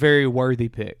that's a very worthy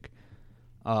pick.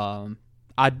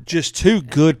 Just two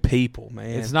good people,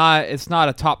 man. It's not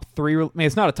a top 3. I mean,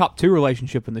 it's not a top 2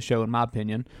 relationship in the show, in my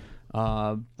opinion.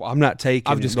 I'm not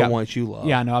taking the ones you love.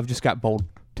 Yeah, I know. I've just got bold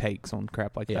takes on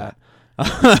crap like that.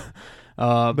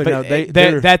 But no,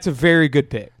 that's a very good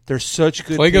pick. They're such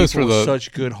good Clay people goes for with the,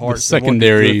 such good hearts. the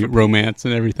secondary romance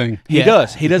and everything. He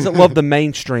does. He doesn't love the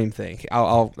mainstream thing.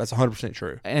 That's 100%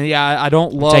 true. And yeah, I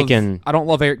don't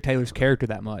love Eric Taylor's character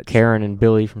that much. Karen and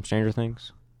Billy from Stranger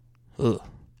Things. Ugh.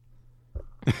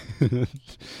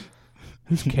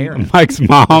 Who's Karen? Mike's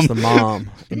mom. It's the mom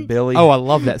and Billy. Oh, I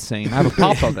love that scene. I have a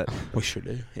pop of it. We sure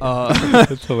do. Yeah.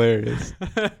 That's hilarious.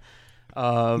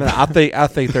 I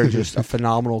think they're just a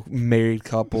phenomenal married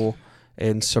couple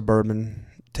in suburban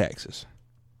Texas.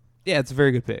 Yeah, it's a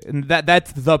very good pick, and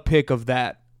that's the pick of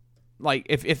that. Like,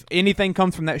 if anything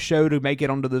comes from that show to make it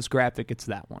onto this graphic, it's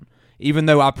that one. Even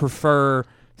though I prefer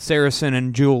Saracen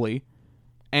and Julie,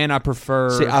 and I prefer.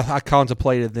 See, I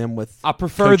contemplated them with. I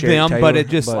preferred Coach Eric them, Taylor, but it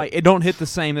just like it don't hit the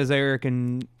same as Eric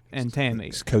and Tammy.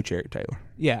 It's Coach Eric Taylor.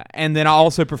 Yeah, and then I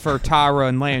also prefer Tyra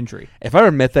and Landry. If I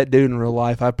ever met that dude in real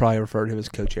life, I'd probably refer to him as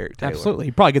Coach Eric Taylor. Absolutely,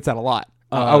 he probably gets that a lot.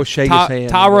 I would shake his hand.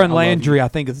 Tyra and Landry, I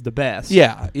think, is the best.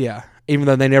 Yeah. Even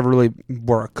though they never really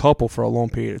were a couple for a long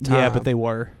period of time. Yeah, but they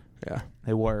were. Yeah,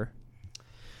 they were.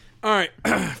 All right,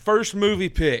 first movie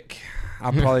pick.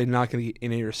 I'm probably not going to get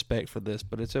any respect for this,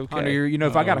 but it's okay. Hunter,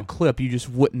 if I got a clip, you just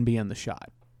wouldn't be in the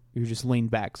shot. You just lean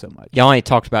back so much. Y'all ain't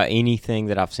talked about anything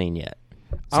that I've seen yet.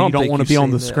 So you don't want to be on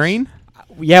the screen?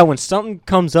 Yeah, when something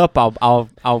comes up, I'll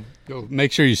go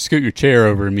make sure you scoot your chair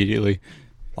over immediately,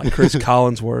 like Chris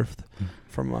Collinsworth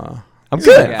from. I'm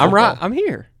good. Yeah, I'm right. I'm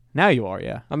here. Now you are.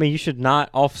 Yeah. I mean, you should not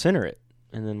off center it,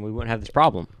 and then we wouldn't have this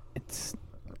problem. It's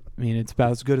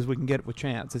about as good as we can get it with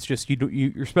Chance. It's just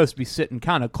you're supposed to be sitting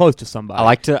kind of close to somebody.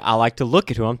 I like to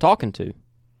look at who I'm talking to.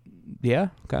 Yeah.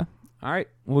 Okay. All right.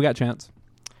 Well, we got Chance.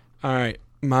 All right.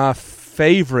 My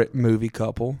favorite movie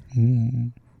couple.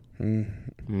 And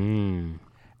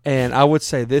I would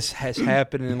say this has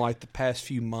happened in like the past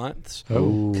few months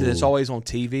because it's always on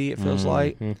TV. It feels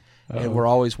like, and we're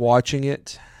always watching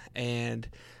it. And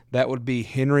that would be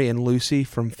Henry and Lucy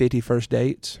from 50 First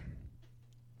Dates.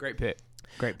 Great pick.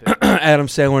 Great pick. Adam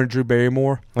Sandler and Drew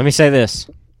Barrymore. Let me say this: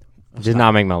 did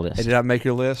not make my list. It did not make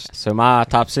your list. So my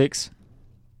top 6,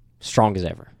 strong as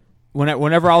ever.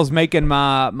 Whenever I was making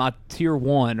my tier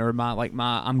 1 or my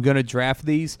I'm gonna draft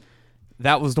these,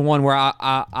 that was the one where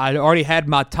I already had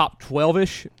my top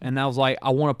 12ish, and I was like,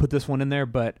 I want to put this one in there,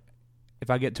 but if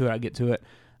I get to it, I get to it.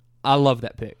 I love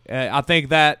that pick. I think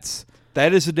that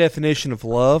is the definition of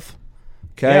love.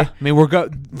 Okay, yeah. I mean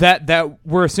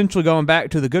we're essentially going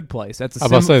back to The Good Place. That's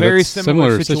a very that's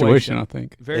similar situation. I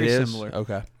think very similar.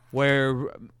 Okay.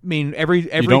 Where every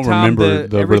don't time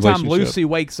remember every time relationship. Lucy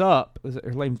wakes up,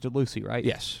 her name's Lucy, right?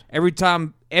 Yes.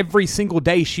 Every single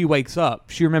day she wakes up,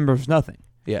 she remembers nothing.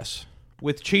 Yes.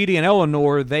 with Chidi and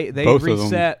Eleanor, they Both of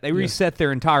them. reset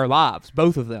their entire lives,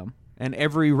 both of them, and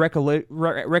every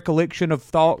recollection of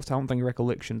thoughts. I don't think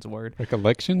recollection's a word.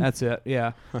 Recollection? That's it.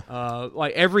 Yeah,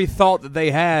 like every thought that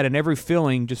they had and every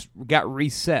feeling just got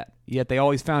reset. Yet they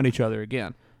always found each other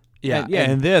again. Yeah,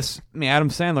 and this, I mean, Adam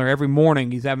Sandler, every morning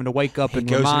he's having to wake up and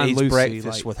goes remind and eats Lucy,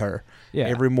 breakfast with her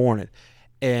every morning.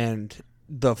 And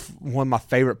one of my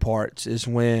favorite parts is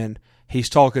when he's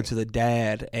talking to the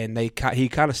dad, and he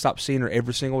kind of stopped seeing her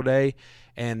every single day,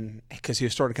 and because he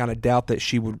was starting to kind of doubt that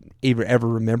she would ever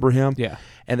remember him. Yeah,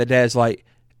 and the dad's like,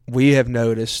 "We have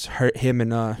noticed him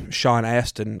and Sean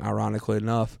Astin, ironically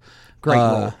enough, great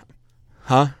role,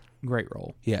 Great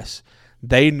role. Yes."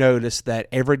 They noticed that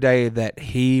every day that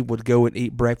he would go and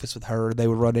eat breakfast with her, they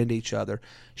would run into each other.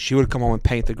 She would come home and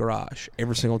paint the garage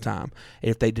every single time. And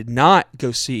if they did not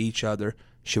go see each other,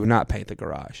 she would not paint the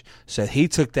garage. So he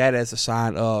took that as a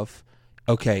sign of,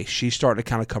 okay, she's starting to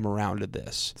kind of come around to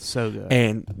this. So good.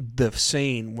 And the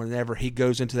scene whenever he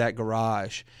goes into that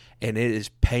garage and it is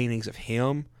paintings of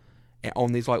him and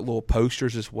on these like little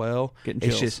posters as well. It's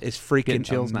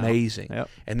freaking amazing. Yep.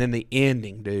 And then the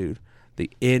ending, dude.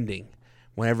 The ending.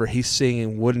 Whenever he's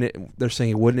singing, wouldn't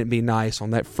it be nice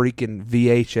on that freaking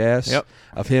VHS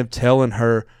of him telling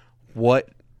her what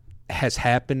has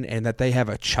happened and that they have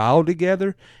a child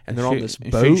together and they're on this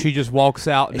boat. She just walks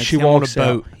out and she walks on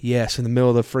a boat. Yes, in the middle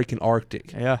of the freaking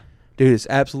Arctic. Yeah. Dude, it's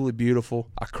absolutely beautiful.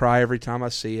 I cry every time I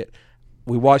see it.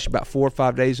 We watched about 4 or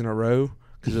 5 days in a row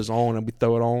because it was on and we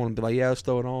throw it on and be like, yeah, let's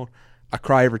throw it on. I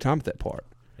cry every time at that part.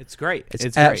 It's great.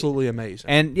 It's absolutely amazing.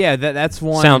 And yeah, that's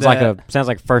one. Sounds like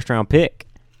a first round pick.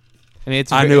 I mean,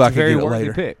 it's I a could very get it worthy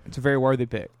later. pick. It's a very worthy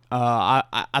pick.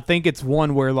 I think it's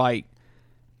one where like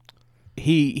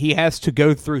he has to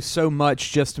go through so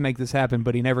much just to make this happen,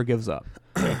 but he never gives up.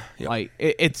 Like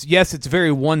it's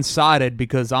very one sided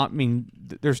because I mean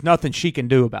there's nothing she can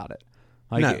do about it.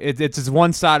 Like No. it's as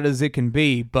one sided as it can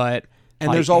be, but. And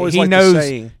like, there's always he like knows, the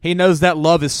saying. He knows that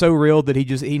love is so real that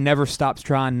he never stops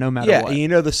trying no matter what. Yeah, and you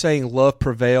know the saying, love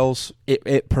prevails.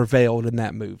 It prevailed in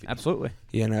that movie. Absolutely.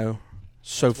 You know,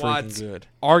 so Why freaking it's good.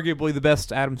 Arguably the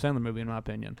best Adam Sandler movie in my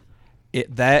opinion.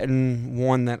 That and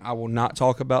one that I will not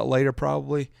talk about later,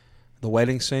 probably, The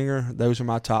Wedding Singer. Those are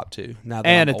my top two. Now that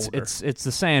And I'm it's older. it's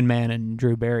the Sandman and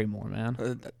Drew Barrymore,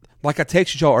 man. Like I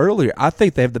texted y'all earlier, I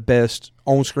think they have the best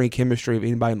on-screen chemistry of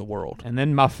anybody in the world. And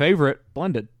then my favorite,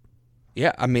 Blended.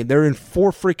 Yeah, I mean they're in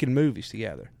 4 freaking movies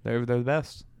together. They're the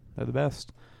best. They're the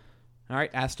best. All right,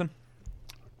 Aston.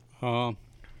 I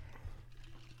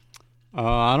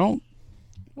don't.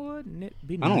 Wouldn't it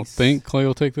be I don't nice? think Clay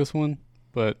will take this one,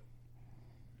 but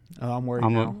I'm worried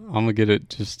I'm now. gonna get it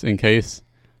just in case.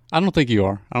 I don't think you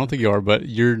are, but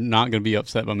you're not gonna be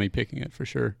upset by me picking it for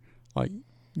sure. Like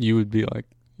you would be like,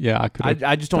 yeah, I could.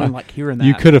 I just don't like hearing that.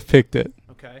 You could have picked it.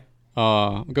 Okay.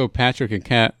 I'll go Patrick and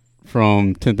Kat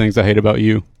from 10 Things I Hate About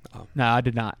You. No, I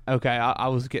did not. Okay, I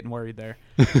was getting worried there.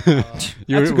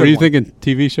 Were you thinking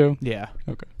TV show? Yeah.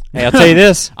 Okay. Hey, I'll tell you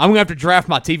this. I'm going to have to draft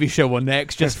my TV show one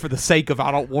next just for the sake of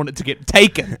I don't want it to get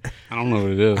taken. I don't know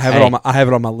what it is. I have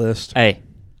it on my list. Hey,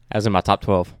 that was in my top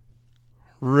 12.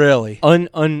 Really?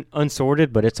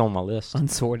 Unsorted, but it's on my list.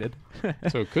 Unsorted.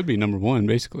 So it could be number 1,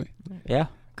 basically. Yeah,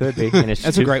 could be. And it's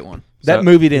That's a great one. That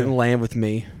movie didn't land with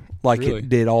me like Really? it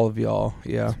did all of y'all.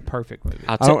 Yeah. Perfect movie.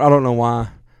 I don't know why.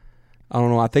 I don't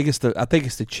know. I think it's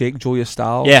the chick, Julia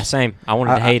Stiles. Yeah, same. I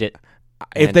wanted to hate it.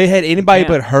 If And they had anybody yeah.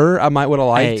 but her, I might would have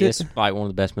liked Hey, it. it's like one of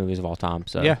the best movies of all time.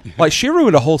 So Yeah. Like she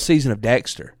ruined a whole season of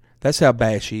Dexter. That's how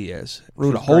bad she is.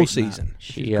 Ruined a She's whole great in that. season.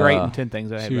 she Great in 10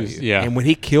 Things I Hate She About was, You. yeah. And when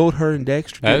he killed her in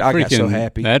Dexter, dude, I got so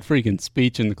happy. That freaking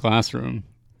speech in the classroom.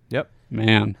 Yep.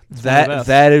 Man.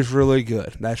 That is really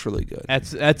good. That's really good.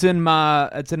 That's in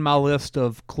my list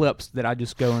of clips that I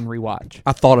just go and rewatch.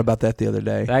 I thought about that the other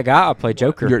day. that guy I play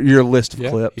Joker. Your list of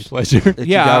Yeah, clips. pleasure. That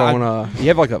Yeah, you got on you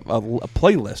have like a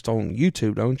playlist on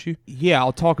YouTube, don't you? Yeah,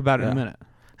 I'll talk about it in a minute.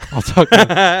 I'll talk.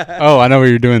 Oh, I know what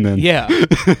you're doing then. Yeah.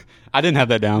 I didn't have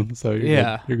that down, so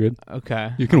Yeah. you're good.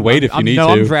 Okay. You can wait if you need no,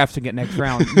 to. I'm drafting it next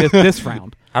round. this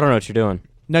round. I don't know what you're doing.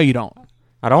 No, you don't.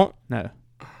 I don't? No.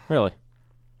 Really?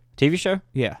 TV show?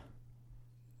 Yeah.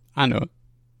 I know it.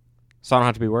 So I don't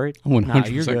have to be worried? I'm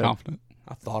 100% you're good. confident.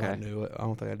 I thought I Okay. knew it. I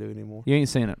don't think I do anymore. You ain't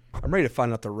seen it. I'm ready to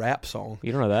find out the rap song.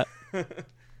 You don't know that.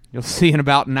 You'll see in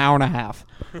about an hour and a half.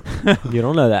 You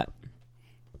don't know that.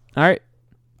 All right.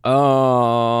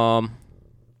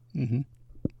 Mm-hmm.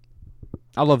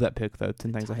 I love that pick though.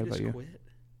 10 Things I Hate About You.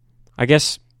 I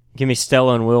guess give me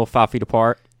Stella and Will 5 feet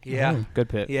apart. Yeah. Good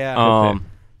pick. Yeah.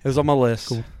 It was on my list.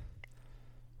 Cool.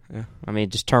 I mean,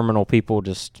 just terminal people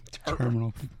just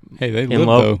Terminal. Hey, they in live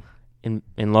love. though.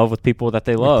 in love with people that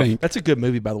they love. think. That's a good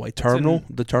movie, by the way. Terminal.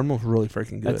 The Terminal's really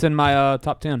freaking good. That's in my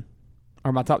top 10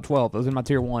 or my top 12. It was in my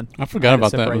tier 1. I forgot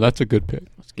about that, but that's a good pick.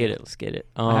 Let's get it.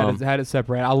 I had it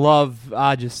separate.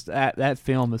 That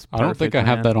film is perfect, I don't think I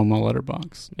have man. that on my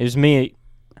letterbox. It was me.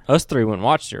 Us three went and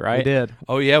watched it, right? We did.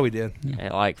 Oh yeah, we did.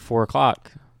 At like 4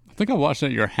 o'clock. I think I watched it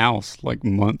at your house like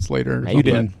months later. Or Maybe. You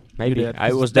something. did. Maybe. You did.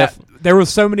 I was There was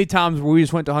so many times where we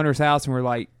just went to Hunter's house and we're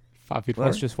like, 5 feet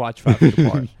let's apart. just watch 5 Feet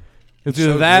Apart. It's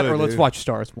either so that good, or let's dude. watch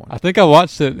Stars Born. I think I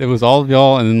watched it. It was all of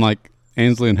y'all, and then like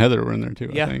Ainsley and Heather were in there too.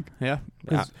 Yeah, I think. yeah.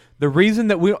 'Cause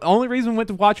the only reason we went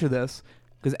to watch this,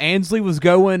 because Ainsley was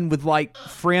going with like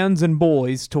friends and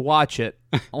boys to watch it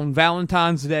on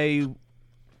Valentine's Day.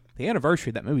 The anniversary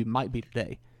of that movie might be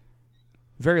today.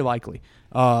 Very likely.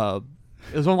 It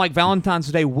was on like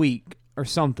Valentine's Day week or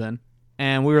something,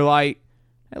 and we were like,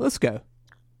 "Hey, let's go."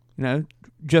 You know,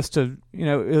 just to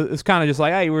it's kind of just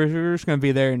like, "Hey, we're just gonna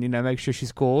be there and make sure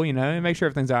she's cool, and make sure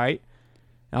everything's all right."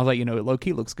 And I was like, low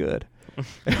key looks good.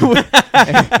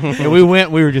 and we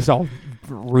went. We were just all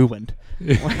ruined.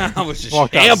 I was just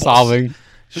Walked out shambles. sobbing.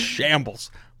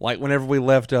 Shambles. Like whenever we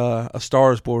left A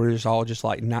Star Is Born, we were just all just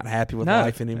like not happy with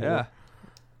life anymore.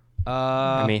 Yeah.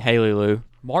 I mean, Haley Lou.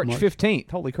 March 15th.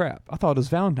 Holy crap! I thought it was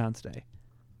Valentine's Day.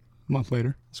 A month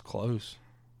later. It's close.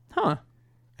 Huh?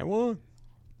 And what?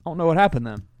 I don't know what happened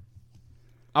then.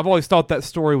 I've always thought that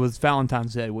story was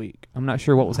Valentine's Day week. I'm not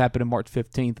sure what was happening March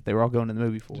 15th that they were all going to the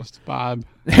movie for. Just a vibe.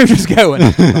 They were just going.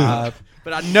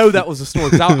 But I know that was the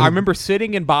story. 'Cause I remember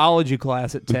sitting in biology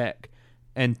class at Tech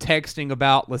and texting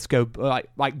about let's go,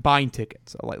 like buying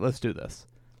tickets. I'm like, let's do this.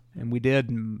 And we did,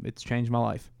 and it's changed my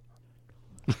life.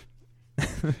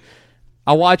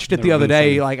 I watched it the other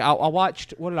day. Like I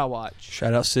watched, what did I watch?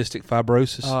 Shout out cystic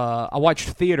fibrosis. I watched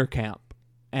Theater Camp,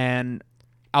 and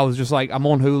I was just like, I'm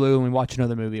on Hulu, and we watched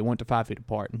another movie. I went to 5 Feet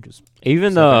Apart and just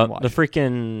Even sat there and the watched it.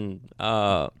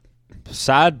 freaking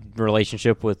side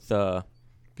relationship with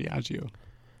Biagio.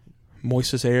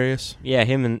 Moises Arias. yeah,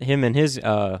 him and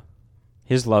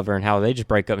his lover, and how they just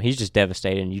break up. He's just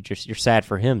devastated, and you're sad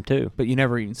for him too. But you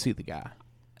never even see the guy.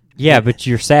 Yeah, but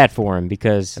you're sad for him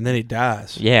because And then he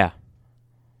dies. yeah,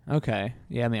 Okay.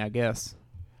 Yeah, I mean, I guess.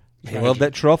 He loved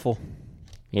that truffle.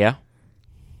 yeah,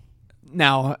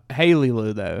 Now, Haley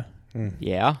Lou, though.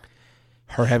 yeah.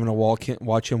 Her having to watch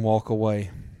him walk away.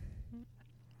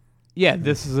 Yeah,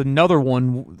 this is another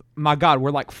one. My God,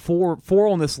 we're like four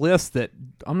on this list that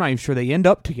I'm not even sure they end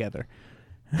up together.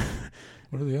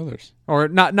 What are the others? Or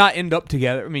not end up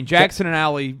together. I mean, Jackson and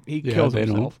Allie, he kills they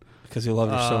don't. himself. Because he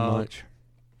loved her so much.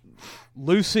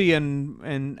 Lucy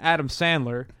and Adam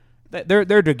Sandler,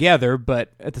 they're together,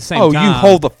 but at the same Oh, time. you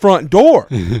hold the front door.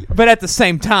 But at the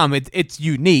same time, it's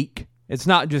unique. It's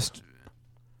not just.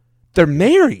 They're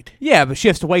married. Yeah, but she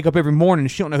has to wake up every morning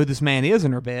and she don't know who this man is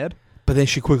in her bed. But then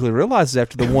she quickly realizes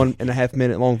after the 1.5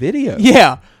 minute long video.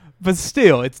 Yeah, but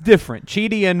still, it's different.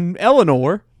 Chidi and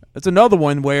Eleanor, it's another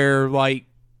one where, like,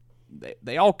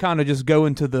 they all kind of just go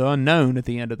into the unknown at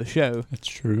the end of the show. That's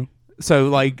true. So,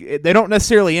 like, they don't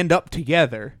necessarily end up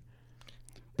together.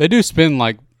 They do spend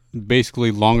like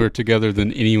basically longer together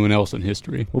than anyone else in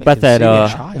history. What about that?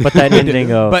 But that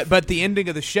ending of But the ending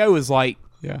of the show is like,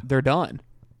 Yeah. they're done,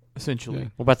 essentially. Yeah.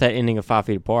 what about that ending of 5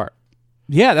 Feet Apart?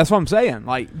 Yeah, that's what I'm saying.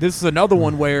 Like, this is another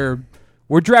one where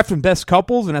we're drafting best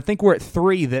couples, and I think we're at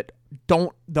 3 that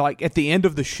don't, like, at the end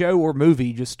of the show or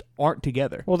movie, just aren't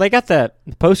together. Well, they got that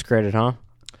post credit, huh?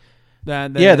 Yeah,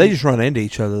 they just run into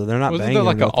each other. They're not Wasn't banging there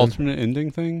like or an nothing. alternate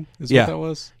ending thing? Is Yeah. what that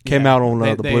was? Came out on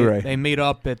the Blu-ray. They meet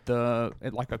up at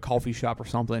like a coffee shop or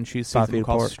something. And she sees 5 them feet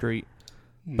across the apart. street.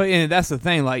 But that's the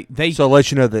thing. Like So it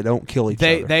lets you know they don't kill each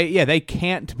other. they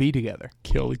can't be together.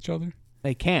 Kill each other?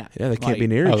 They can't. Yeah, they can't Like, be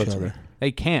near Oh, each that's other. right.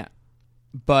 They can't.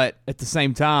 But at the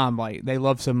same time, like, they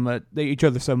love so much, each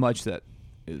other so much that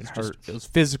it was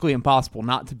physically impossible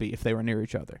not to be if they were near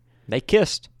each other. They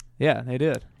kissed. Yeah, they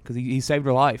did because he saved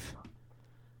her life.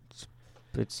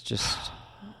 It's just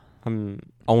I'm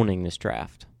owning this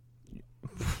draft.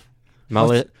 My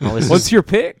list What's is your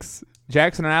picks?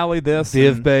 Jackson and Allie, this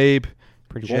Viv, and- Babe,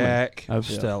 Pretty Jack, Oh, yeah.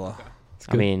 Stella.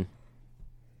 I mean,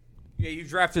 Yeah, you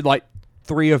drafted like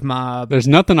three of my There's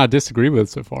nothing I disagree with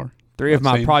so far.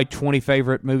 probably Same. 20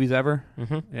 favorite movies ever.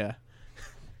 Mm-hmm. Yeah.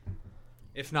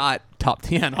 If not top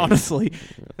 10, honestly.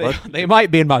 They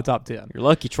might be in my top 10. you're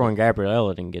lucky Troy and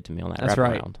Gabriella didn't get to me on that That's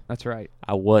right. wraparound. That's right.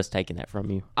 I was taking that from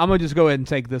you. I'm going to just go ahead and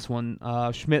take this one.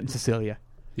 Schmidt and Cecilia.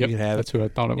 Yep, You can have that's who I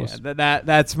thought it was. Yeah,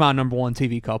 that's my number one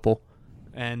TV couple.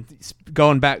 And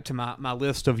going back to my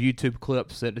list of YouTube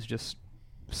clips that is just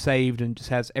saved and just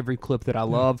has every clip that I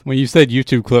love. When you said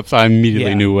YouTube clips, I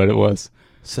immediately Yeah. knew what it was.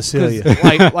 Cecilia.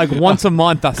 like once a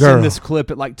month, I Girl. send this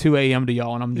clip at like 2 a.m. to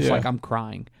y'all, and I'm just Yeah. like, I'm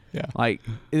crying. Yeah. Like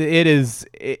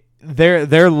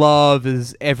their love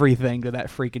is everything to that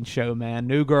freaking show, man.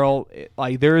 New Girl,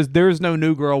 like there is no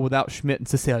New Girl without Schmidt and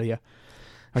Cecilia.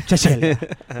 Or Cecilia.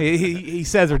 he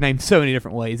says her name so many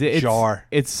different ways.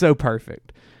 It's so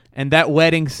perfect, and that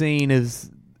wedding scene is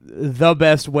the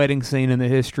best wedding scene in the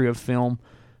history of film.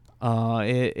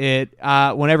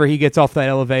 Whenever he gets off that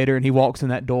elevator and he walks in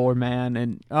that door, man,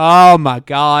 and oh my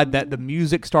God, that the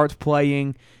music starts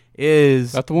playing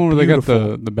is that the one where beautiful. they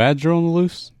got the badger on the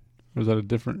loose? Or was that a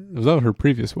different? Was that her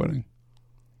previous wedding?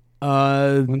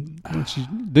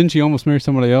 Didn't she almost marry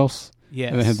somebody else?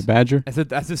 Yes. And they had the badger.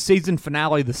 That's the season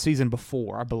finale, the season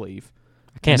before, I believe.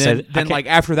 I can't and then, say that, then like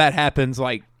after that happens,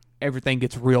 like everything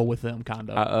gets real with them, kind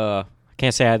of. I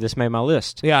can't say I this made my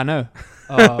list. Yeah, I know.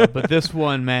 But this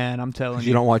one, man, I'm telling you,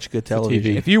 You don't watch good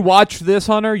television. if you watch this,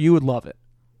 Hunter, you would love it.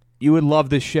 You would love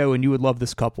this show, and you would love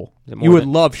this couple. You would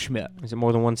love Schmidt. Is it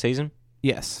more than one season?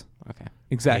 Yes. Okay. I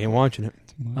Exactly. ain't watching it.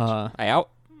 Hey, out.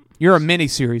 You're a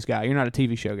mini-series guy. You're not a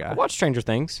TV show guy. I watched Stranger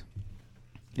Things.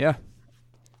 Yeah.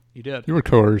 You did. You were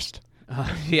coerced.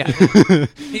 Yeah.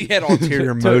 He had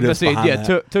ulterior motives behind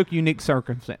that. Took unique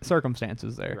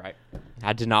circumstances there. Right.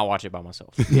 I did not watch it by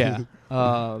myself. Yeah.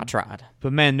 I tried.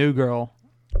 But man, New Girl,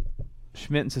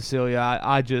 Schmidt and Cecilia,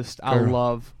 I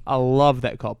love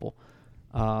that couple.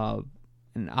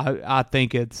 And I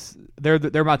think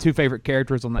they're my two favorite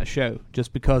characters on that show,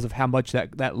 just because of how much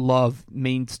that love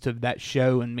means to that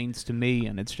show and means to me,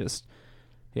 and it's just,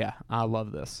 yeah, I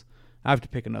love this. I have to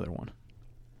pick another one.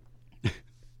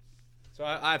 So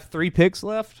I have 3 picks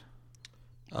left.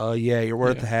 Yeah, you're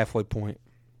at the halfway point.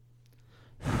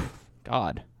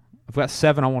 God, I've got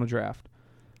 7 I want to draft.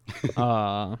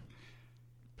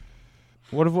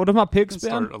 What have my picks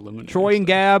been? Troy and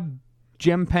Gab,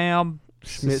 Jim Pam,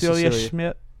 Cecilia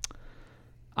Schmidt.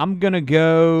 I'm gonna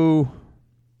go.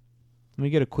 Let me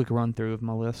get a quick run through of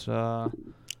my list. I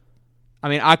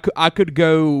mean, I could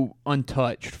go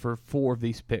untouched for 4 of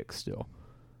these picks still.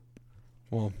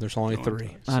 Well, there's only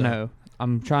 3. I know.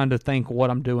 I'm trying to think what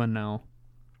I'm doing now.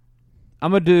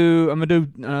 I'm gonna do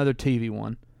another TV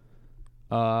one.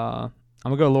 I'm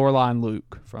gonna go Lorelai and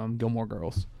Luke from Gilmore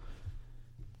Girls.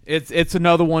 It's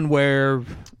another one where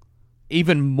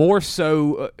even more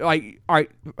so, like, all right,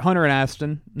 Chance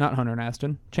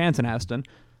and Aston.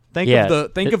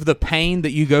 Think of the pain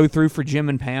that you go through for Jim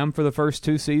and Pam for the first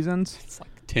 2 seasons. It's like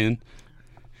 10.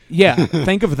 Yeah,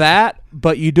 think of that,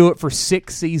 but you do it for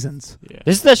 6 seasons. Yeah.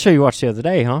 This is that show you watched the other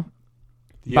day, huh?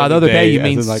 By the other day, you as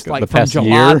mean in, like the from past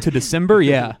July year? to December?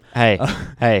 Yeah.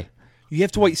 Hey. You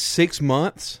have to wait 6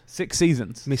 months? 6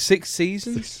 seasons. I mean, 6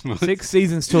 seasons? 6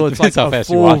 seasons till it's like Depends how a fast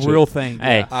you full watch it. real thing.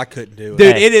 Hey. Yeah. I couldn't do it.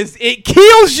 Dude, Hey. it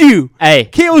kills you. Hey.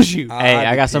 Kills you. Hey, I'd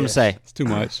I be got something to pissed. say. It's too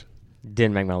much.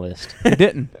 Didn't make my list. It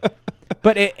didn't.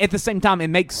 But at the same time, it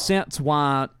makes sense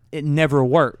why it never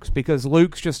works, because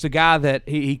Luke's just a guy that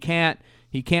he can't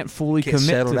fully Can't commit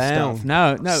settle to down. stuff.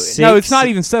 No, Six- it's not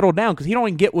even settled down, because he don't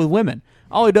even get with women.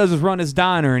 All he does is run his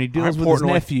diner and he deals with his Portnoy.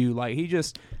 nephew. Like he's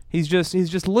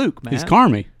just Luke, man. He's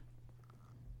Carmy.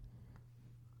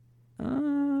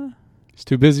 He's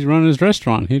too busy running his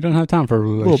restaurant. He doesn't have time for a A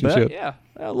little relationship. bit, yeah,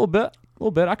 a little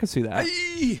bit. I can see that.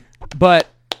 But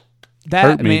that,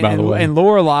 Hurt me, by the way. and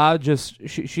Lorelai just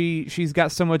she's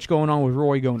got so much going on with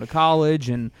Roy going to college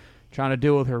and trying to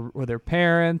deal with her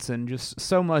parents and just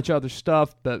so much other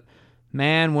stuff. But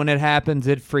man, when it happens,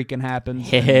 it freaking happens.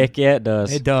 Heck yeah, it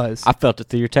does. It does. I felt it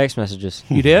through your text messages.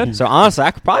 You did? So honestly,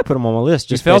 I could probably put them on my list.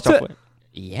 Just felt based off it? what-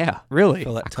 yeah. Really?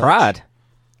 Feel that I touch. cried.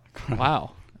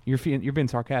 Wow. You're being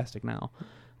sarcastic now.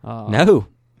 No.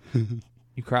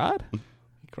 You cried? He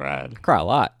cried. I cry a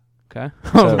lot. Okay.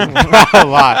 So, A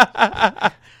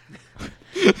lot.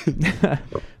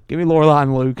 Give me Lorelai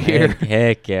and Luke here.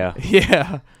 heck yeah.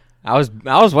 Yeah. I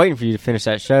was waiting for you to finish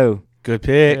that show. Good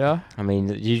pick. Yeah. I mean,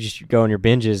 you just go on your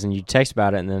binges and you text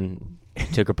about it, and then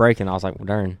took a break, and I was like, well,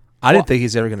 darn. I didn't think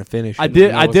he's ever going to finish. I it.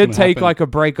 did. know I what's did gonna take happen. like a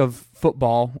break of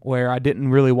football where I didn't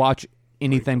really watch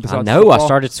anything I besides. know. Football. I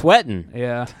started sweating.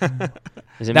 Yeah.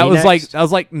 Is it that me was next?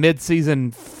 like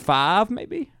mid-season 5,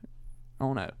 maybe. I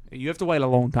don't know. You have to wait a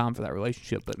long time for that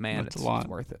relationship, but man, That's it's a lot. It's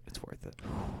worth it. It's worth it.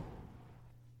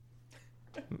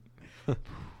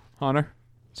 Hunter,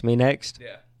 It's me next.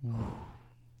 yeah.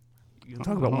 You can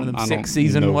talk about one of them I don't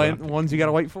 6-season know that. ones you got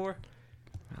to wait for.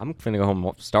 I'm finna go home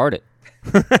and start it.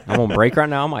 I'm on break right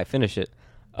now. I might finish it.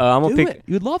 I'm gonna Do pick it.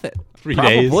 You'd love it. 3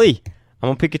 days. probably. I'm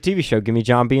gonna pick a TV show. Give me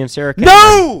John B. and Sarah.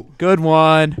 No, good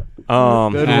one.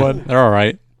 Cameron. Good Nah, one. They're all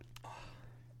right.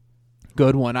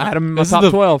 Good one. I had him in my This is top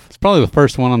the- 12. It's probably the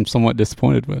first one I'm somewhat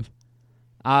disappointed with.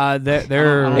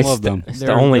 They're I love them. It's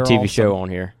the only they're TV awesome. show on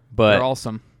here. But They're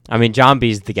awesome. I mean, John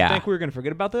B's the I guy. think we were going to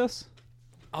forget about this.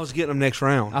 I was getting them next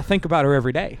round. I think about her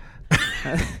every day.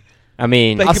 I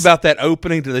mean, Think about that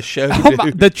opening to the show, Oh my-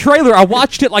 dude. the trailer, I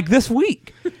watched it like this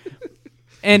week.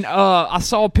 And I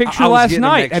saw a picture I was last getting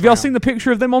them night. next Have y'all round. seen the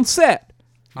picture of them on set?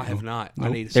 I have not. I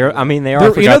Nope. need to see they that. they They're-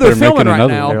 are. you know they're filming making right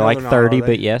another now. one. They're No, like they're not, 30, are they?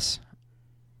 but yes.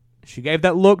 She gave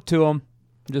that look to him.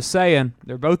 Just saying,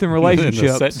 they're both in The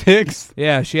relationships. set pics.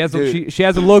 Yeah, she has a, Dude. she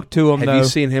has a look to him Have though. you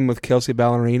seen him with Kelsey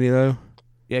Ballerini though?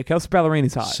 Yeah, Kelsey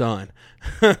Ballerini's hot, Son.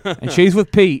 and she's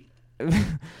with Pete.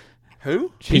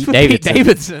 Who? She's Pete with Davidson. Pete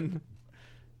Davidson.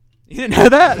 You didn't know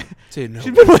that? Dude, no.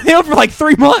 She's been with him for like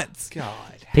 3 months. God.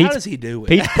 How Pete's- does he do it?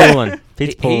 Pete's pulling.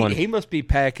 Pete's pulling. He must be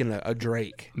packing a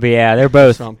Drake But yeah, they're or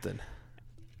both something.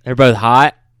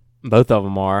 hot. Both of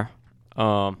them are.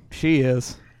 She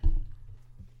is.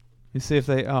 You see if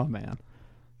they. Oh man,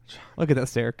 look at that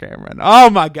stare, Cameron. Oh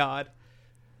my God.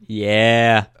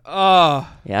 Yeah. Oh,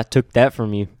 Yeah, I took that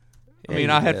from you. I mean,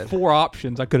 you I had did. 4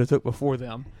 options I could have took before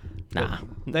them. Nah.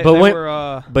 They but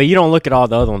were. but you don't look at all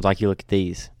the other ones like you look at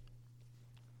these.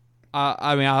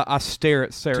 I mean, I stare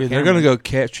at Sarah. Dude, they're Cameron. gonna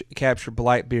go capture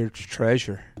Blackbeard's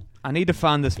treasure. I need to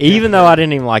find this. Even though I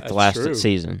didn't even like the That's last true.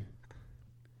 season.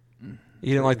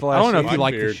 You didn't like the I last don't know if season? you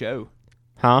like the Blackbeard. show.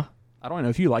 Huh? I don't know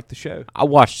if you like the show. I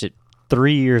watched it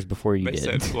 3 years before you They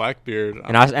did. said Blackbeard.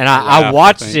 And I laughed,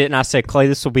 watched think. it and I said, Clay,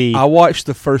 this will be I watched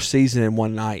the first season in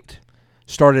one night.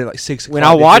 Started at like 6 o'clock. when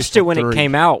I they watched finished it at when it 3.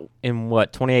 came out in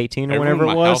what 2018 or Everyone whenever in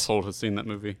it my was. household has seen that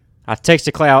movie. I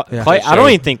texted Clay out. Yeah. Clay, That I don't show.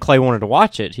 even think Clay wanted to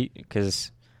watch it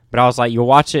but I was like, you'll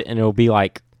watch it and it'll be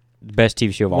like the best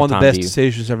TV show of all One of time the best to you.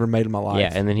 decisions ever made in my life. Yeah,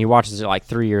 and then he watches it like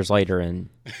 3 years later and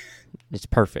it's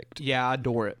perfect. Yeah, I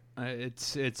adore it.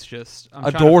 It's just. I'm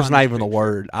trying to Adore's find not this even the picture.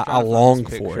 word. I'm I trying to find long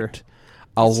this for picture. it.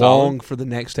 I Solid. long for the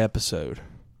next episode.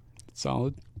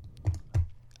 Solid.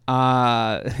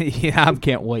 Yeah, I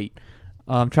can't wait.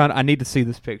 I'm trying. I need to see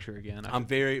this picture again. I'm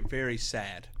very, very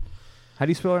sad. How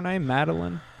do you spell her name?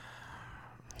 Madeline.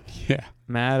 Yeah.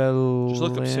 Madeline. Just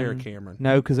look up Sarah Cameron.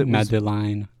 No, because it was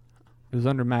Madeline.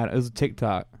 under Mad. It was a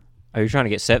TikTok. Are you trying to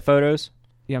get set photos?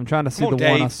 Yeah, I'm trying to see Come the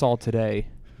on, one I Dave. saw today.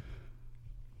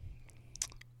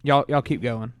 Y'all keep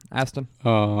going, Aston.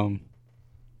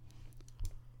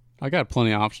 I got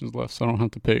plenty of options left, so I don't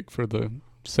have to pick for the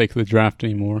sake of the draft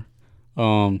anymore.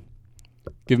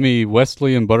 Give me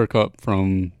Wesley and Buttercup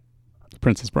from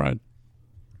Princess Bride.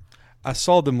 I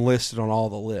saw them listed on all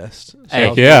the lists. So Heck I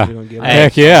was yeah. gonna give Hey.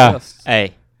 Heck yeah.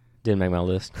 Hey, didn't make my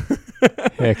list.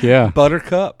 Heck yeah.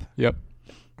 Buttercup. Yep.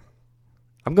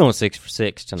 I'm going 6 for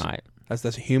 6 tonight. That's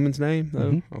a human's name,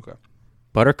 though. Mhm. Okay.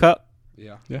 Buttercup.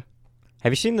 Yeah.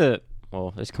 Have you seen the?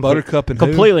 Well, it's Buttercup and who?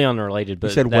 completely unrelated. But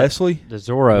You said that- Wesley. The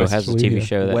Zorro has a Wesley, TV yeah.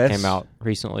 show that Wes? came out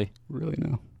recently. Really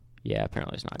no. Yeah,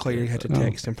 apparently it's not. Clay, good, you had to but-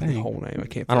 text him for the dang. whole name. I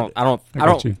can't. I don't. find I don't. I I got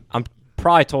don't. you. I'm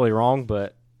probably totally wrong,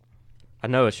 but I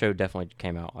know a show definitely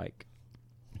came out like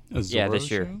A this Zorro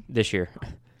year. show? This year.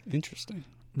 Interesting.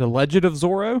 The Legend of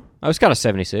Zorro. Oh, it's got a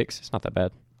 76. It's not that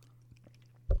bad.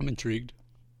 I'm intrigued.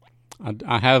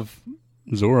 I have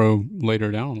Zorro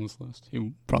later down on this list.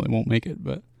 He probably won't make it,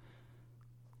 but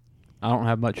I don't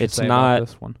have much to It's say not- about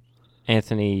this one.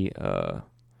 Anthony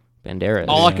Banderas.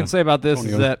 All I Yeah. can say about this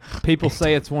Antonio. is that people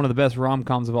say it's one of the best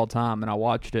rom-coms of all time, and I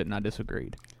watched it and I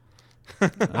disagreed.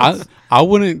 I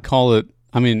wouldn't call it.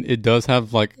 I mean, it does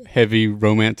have like heavy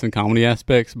romance and comedy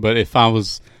aspects, but if I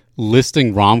was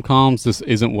listing rom-coms, this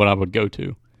isn't what I would go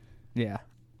to. Yeah.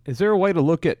 Is there a way to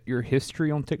look at your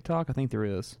history on TikTok? I think there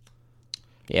is.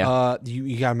 Yeah.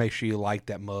 You gotta make sure you like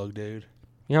that mug, dude.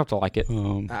 You don't have to like it.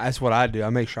 That's what I do. I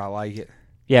make sure I like it.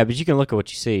 Yeah, but you can look at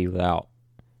what you see without.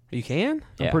 You can?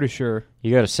 Yeah. I'm pretty sure.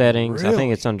 You go to settings. I Really?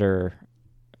 think it's under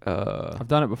I've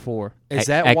done it before. Is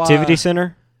that Activity why,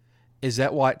 Center. Is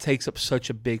that why it takes up such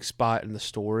a big spot in the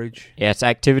storage? Yeah, it's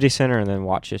Activity Center and then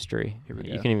Watch History. Here we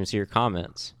You go. can even see your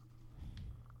comments.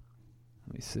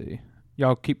 Let me see.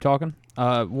 Y'all keep talking.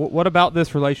 What about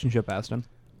this relationship, Aston?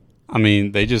 I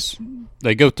mean,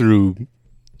 they go through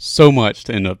so much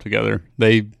to end up together.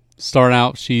 They start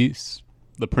out, she's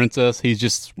the princess. He's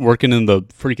just working in the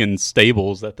freaking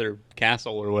stables at their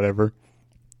castle or whatever.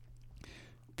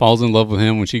 Falls in love with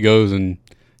him when she goes and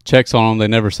checks on him. They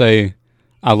never say,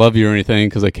 I love you or anything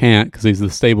because they can't because he's the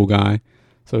stable guy.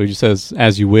 So he just says,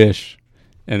 as you wish.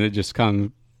 And it just kind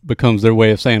of becomes their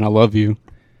way of saying, I love you.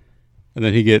 And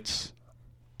then he gets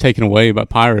taken away by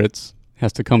pirates,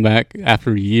 has to come back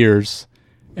after years,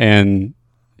 and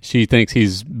she thinks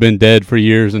he's been dead for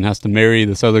years and has to marry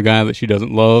this other guy that she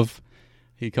doesn't love.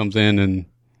 He comes in and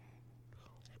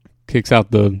kicks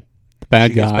out the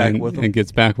bad She gets guy back and, with him. and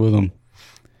gets back with him.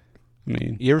 I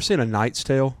mean, You ever seen A Knight's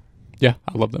Tale? yeah,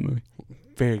 I love that movie.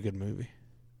 Very good movie.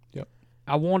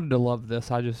 I wanted to love this.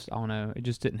 I don't know. It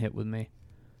just didn't hit with me.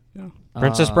 Yeah.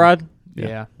 Princess Uh, Bride?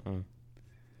 Yeah.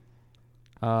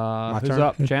 Oh. Who's turn?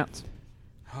 up, Chance?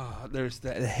 There's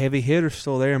that the heavy hitter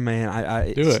still there,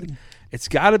 man. Do it. It's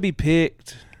got to be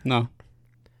picked. No.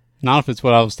 Not if it's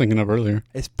what I was thinking of earlier.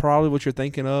 It's probably what you're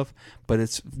thinking of, but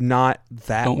it's not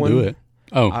that Don't one. do it.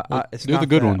 Oh, it's do not the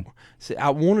good that one. See,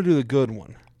 I want to do the good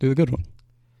one. Do the good one.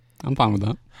 I'm fine with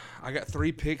that. I got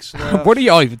 3 picks left. What are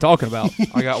y'all even talking about?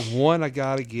 I got one I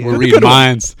got to get. We're reading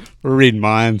minds. We're reading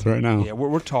minds right now. Yeah,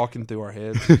 we're talking through our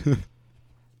heads.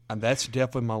 And that's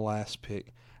definitely my last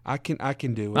pick. I can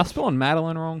do Am I it. spelling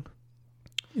Madeline wrong?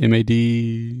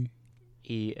 MADELY.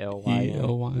 ELY.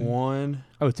 1,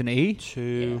 Oh, it's an E?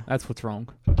 2, That's what's wrong.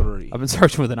 3. I've been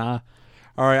searching with an I.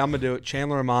 All right, I'm gonna do it.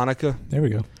 Chandler and Monica. There we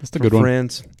go. That's the from good one.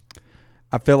 Friends.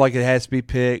 I feel like it has to be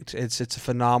picked. It's a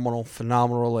phenomenal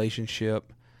relationship.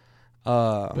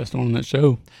 Best one on that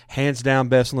show. Hands down,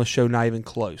 best on the show. Not even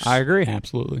close. I agree.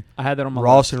 Absolutely. I had that on my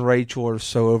Ross list. and Rachel are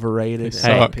so overrated, They in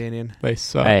my suck. opinion. They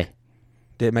suck. Hey,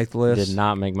 Didn't make the list. did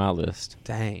not make my list.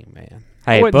 Dang, man.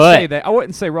 I Hey, wouldn't say but that. I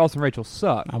wouldn't say Ross and Rachel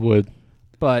suck, I would.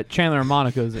 but Chandler and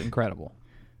Monica is incredible.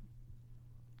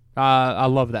 I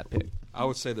love that pick. I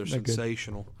would say they're They're good.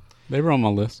 sensational. They were on my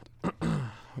list.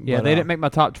 Yeah, But, they didn't make my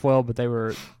top 12, but they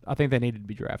were. I think they needed to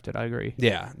be drafted. I agree.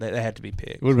 Yeah, they had to be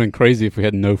picked. It would have been crazy if we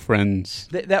had no friends.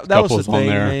 That was the couples on thing,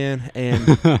 there. man.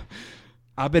 And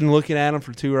I've been looking at them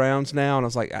for 2 rounds now, and I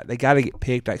was like, they got to get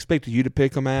picked. I expected you to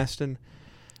pick them, Aston,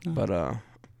 but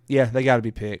yeah, they got to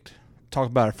be picked. Talk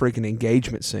about a freaking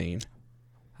engagement scene.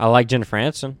 I like Jennifer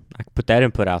Aniston. I could put that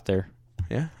input out there.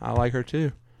 Yeah, I like her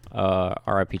too.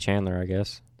 R.I.P. Chandler, I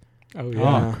guess. Oh, Oh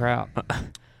yeah. crap!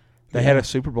 They had a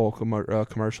Super Bowl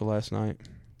commercial last night.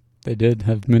 They did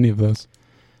have many of those.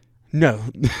 No,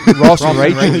 Ross and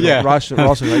Rachel. Yeah. Ross and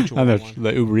Rachel. I know, won one.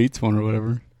 the Uber Eats one or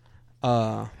whatever.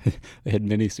 Uh, They had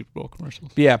many Super Bowl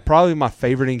commercials. yeah, probably my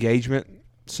favorite engagement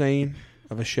scene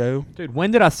of a show. Dude,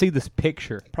 when did I see this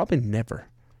picture? Probably never.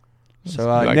 So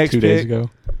Like next 2 days pick. ago.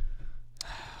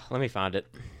 Let me find it.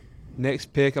 Next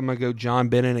pick, I'm gonna go John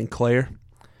Bennett and Claire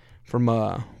from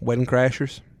Wedding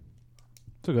Crashers.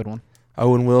 It's a good one.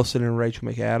 Owen Wilson and Rachel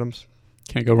McAdams.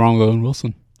 Can't go wrong with Owen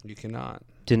Wilson. You cannot.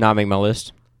 Did not make my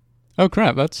list. Oh,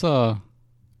 crap. That's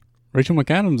Rachel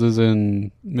McAdams is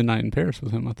in Midnight in Paris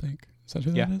with him, I think. Is that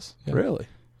who Yeah. that is? Really?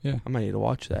 Yeah. I might need to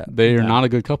watch that. They are No. not a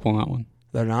good couple on that one.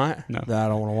 They're not. No. That I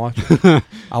don't want to watch it.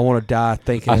 I want to die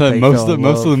thinking. I that think they most fell of in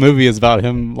most of love. the movie is about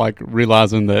him like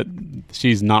realizing that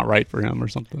she's not right for him or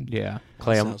something. Yeah.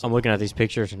 Clay, I'm Sounds looking at these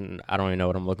pictures and I don't even know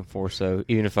what I'm looking for. So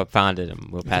even if I find it,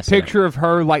 we'll pass It's a picture of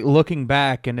her like looking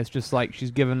back, and it's just like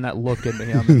she's giving that look into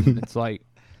him. And it's like,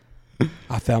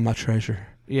 I found my treasure.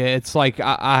 yeah, it's like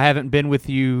I haven't been with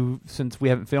you since we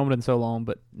haven't filmed in so long,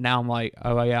 but now I'm like,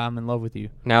 oh yeah, I'm in love with you.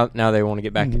 it. Now they want to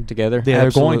get back together. Yeah,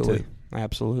 they're going to.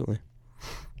 Absolutely.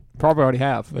 Probably already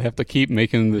have. They have to keep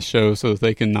making the show so that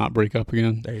they can not break up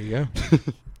again. There you go.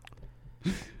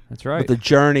 That's right. But the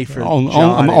journey for I'm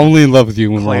John and only in love with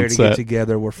you when we're Claire on to get set.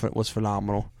 together was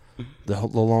phenomenal. The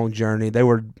long journey. They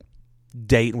were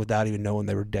dating without even knowing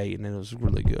they were dating, and it was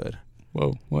really good.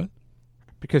 Whoa, what?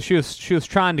 Because she was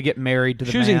trying to get married to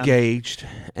the She was man. engaged,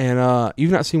 and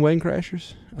you've not seen Wedding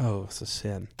Crashers? Oh, it's a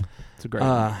sin. It's a great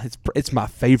one. It's my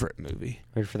favorite movie.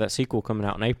 Ready for that sequel coming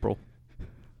out in April.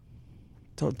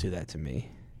 Don't do that to me.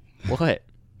 What?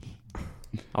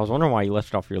 I was wondering why you left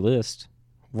it off your list.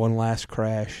 One Last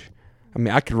Crash. I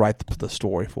mean, I could write the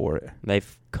story for it.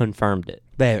 They've confirmed it.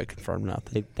 They haven't confirmed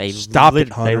nothing. They Stop it,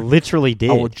 They Hunter. literally did.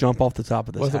 I will jump off the top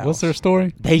of this house. What's their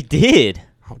story? They did.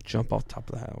 I'll jump off the top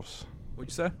of the house.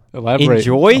 What'd you say? Elaborate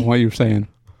Enjoy? on what you were saying.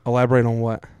 Elaborate on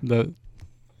what?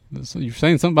 So you're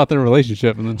saying something about their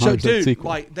relationship, and then So, Hunter said dude, sequel.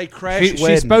 like, they crash She's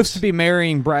weddings. supposed to be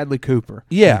marrying Bradley Cooper.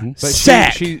 Yeah, Mhm. But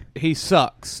sack. he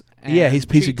sucks. and Yeah, he's a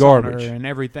piece of cheats on her garbage. and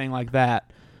everything like that.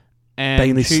 And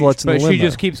Banging these sluts in the but she limo.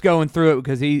 just keeps going through it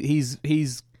because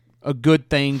he's a good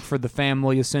thing for the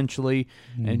family essentially,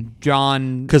 and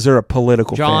John Because they're a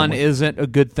political family. isn't a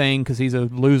good thing because he's a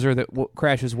loser that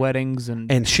crashes weddings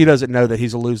And she doesn't know that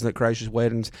he's a loser that crashes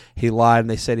weddings. He lied, and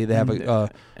they said he'd have a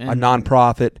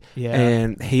nonprofit. Yeah.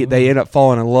 And they end up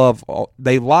falling in love.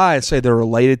 They lie and say they're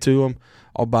related to him,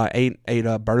 or by eight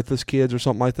Bertha's kids or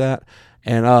something like that.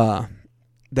 And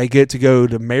they get to go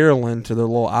to Maryland to their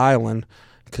little island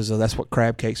because that's what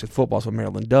crab cakes and football is what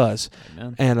Maryland does.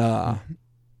 Amen. And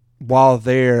while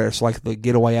there, it's like the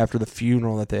getaway after the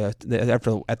funeral at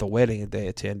the wedding that they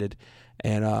attended,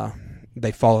 and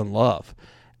they fall in love,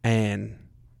 and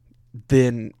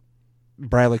then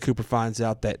Bradley Cooper finds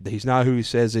out that he's not who he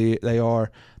says they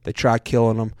are. They try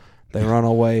killing him. They run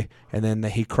away, and then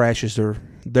he crashes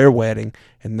their wedding,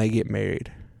 and they get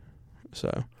married.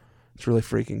 So it's really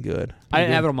freaking good. I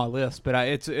didn't have it on my list, but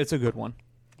it's a good one.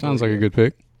 Sounds like a good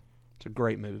pick. It's a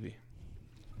great movie.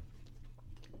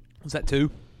 Was that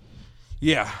 2?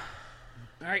 Yeah.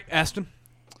 All right, Aston.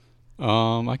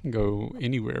 I can go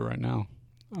anywhere right now.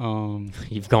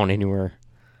 You've gone anywhere.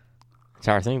 That's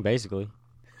our thing, basically.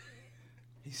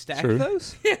 He stacked True.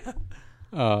 those? Yeah.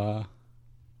 I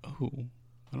don't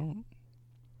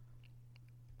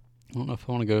know if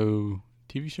I want to go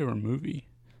TV show or movie.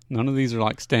 None of these are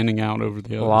like standing out over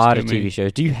the others. A lot to of me. TV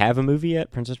shows. Do you have a movie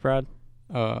yet, Princess Bride?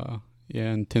 Yeah,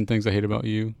 and 10 Things I Hate About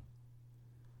You.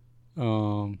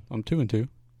 I'm 2 and 2.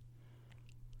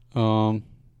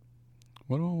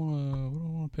 What do I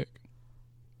want to pick?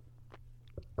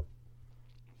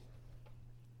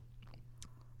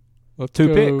 Let's 2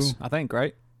 go picks, I think,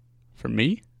 right? for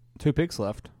me. 2 picks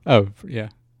left. Oh, yeah.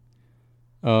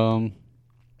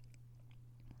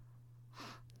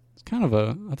 It's kind of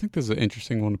I think this is an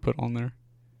interesting one to put on there.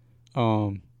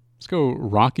 Let's go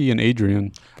Rocky and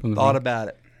Adrian. From the Thought about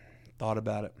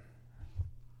it.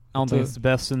 I don't think it's the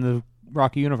best in the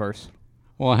Rocky universe.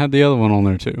 Well, I had the other one on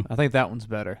there too. I think that one's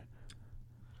better.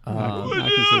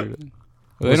 I considered it.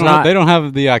 But It's not- they don't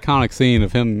have the iconic scene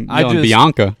of him I yelling just-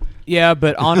 Bianca. Yeah,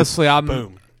 but honestly,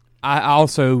 Boom. I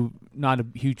also not a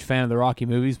huge fan of the Rocky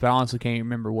movies, but I honestly can't even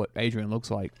remember what Adrian looks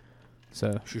like.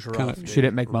 So She's Kinda- rough. she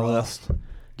didn't make my list.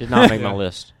 Did not make my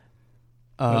list.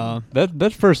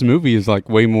 That first movie is like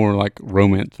way more like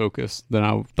romance focused than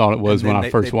I thought it was when I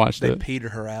first watched they it.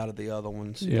 petered her out of the other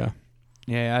ones. Yeah.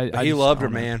 Yeah, I He just loved her,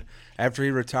 don't know. man. After he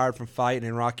retired from fighting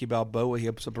in Rocky Balboa, he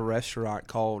opens up a restaurant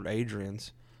called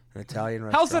Adrian's, an Italian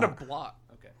restaurant. How's that a block?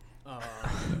 Okay.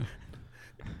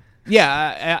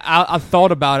 Yeah, I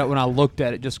thought about it when I looked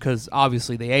at it, just because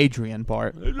obviously the Adrian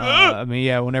part. I mean,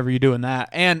 yeah, whenever you're doing that,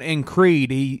 and in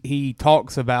Creed, he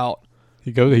talks about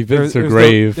He visits her there's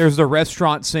grave. there's the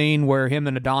restaurant scene where him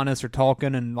and Adonis are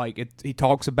talking, and like he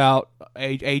talks about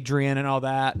Adrian and all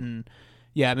that, and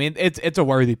yeah, I mean it's a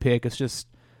worthy pick. It's just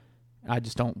I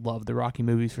just don't love the Rocky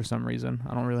movies for some reason.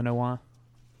 I don't really know why.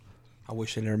 I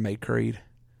wish they never made Creed.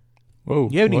 Whoa,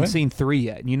 You haven't what? even seen 3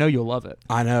 yet, and you know you'll love it.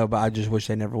 I know, but I just wish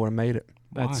they never would have made it.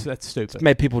 That's stupid. It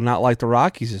made people not like the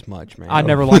Rockies as much, man. I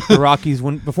never liked the Rockies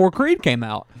before Creed came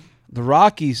out. The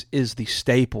Rockies is the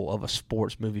staple of a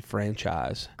sports movie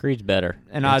franchise. Creed's better.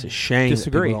 And It's a shame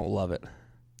disagree. that people don't love it.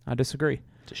 I disagree.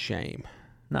 It's a shame.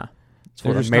 No. It's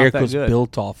what They're just not America that was good.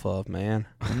 built off of, man.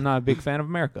 I'm not a big fan of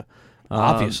America.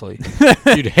 Obviously.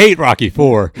 You'd hate Rocky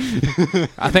 4.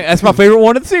 I think that's my favorite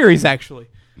one of the series, actually.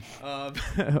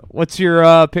 What's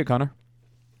your pick, Hunter?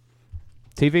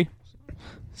 TV?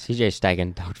 CJ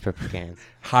stacking Dr. Pepper cans.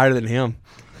 Higher than him.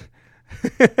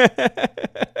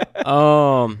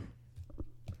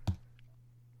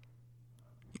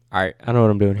 All right, I know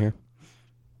what I'm doing here.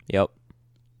 Yep.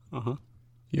 Uh-huh.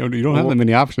 You don't have that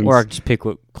many options. Or I could just pick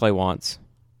what Clay wants.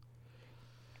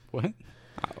 What?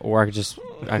 Or I could just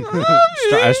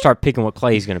I start picking what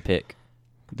Clay's going to pick.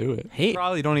 Do it. He,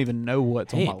 Probably don't even know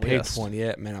what's He on my ain't picked list. one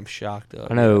yet, man. I'm shocked.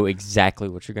 I know exactly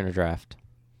what you're going to draft.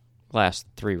 Last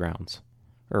 3 rounds.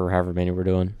 Or however many we're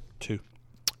doing. 2.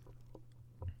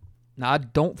 No, I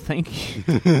don't think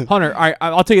Hunter. All right,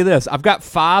 I'll tell you this. I've got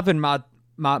 5 in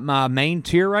my main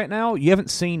tier right now. You haven't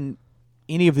seen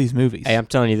any of these movies. Hey, I'm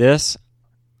telling you this.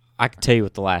 I can tell you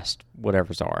what the last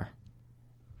whatevers are.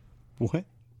 What?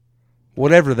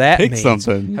 Whatever that Pick means.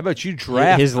 something. How about you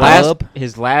draft His up?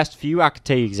 last few, I can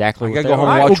tell you exactly I what gotta they go home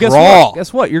are. and All right, watch guess Raw. What?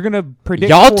 Guess what? You're gonna predict.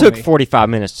 Y'all for took me. 45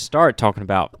 minutes to start talking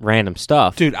about random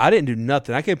stuff. Dude, I didn't do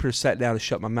nothing. I came up here, sat down, and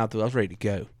shut my mouth. I was ready to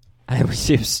go. It was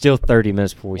still 30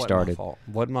 minutes before we started.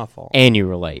 Wasn't my fault. And you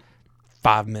were late.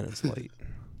 5 minutes late.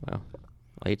 Well,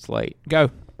 late's late.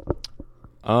 Go.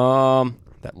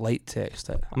 That late text.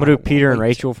 I'm gonna do Peter and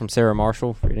Rachel from Sarah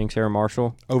Marshall. Reading Sarah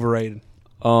Marshall. Overrated.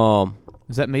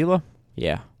 Is that Mila?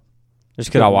 Yeah. Just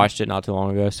because I watched it not too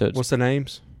long ago. So it's What's the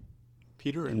names?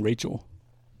 Peter and Rachel.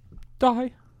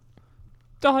 Die.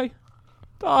 I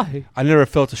never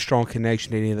felt a strong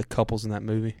connection to any of the couples in that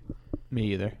movie.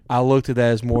 Me either. I looked at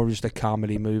that as more of just a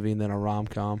comedy movie than a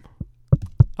rom-com.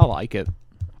 I like it.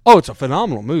 Oh, it's a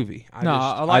phenomenal movie.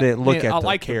 I didn't look at I the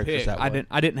like characters pick. that way.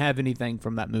 I didn't have anything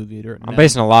from that movie. I'm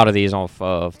basing a lot of these off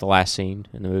of the last scene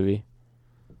in the movie.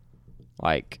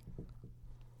 Like,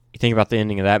 you think about the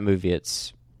ending of that movie,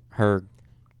 it's her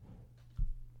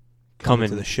Coming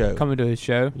to the show. Coming to his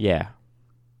show. Yeah.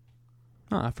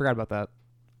 Oh, I forgot about that.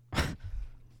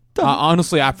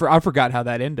 Honestly, I forgot how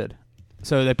that ended.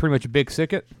 So they pretty much a big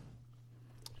sick it.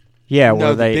 Yeah, No, where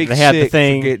the they Big have the Sick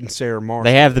thing. forgetting Sarah Marshall.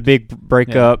 They have the big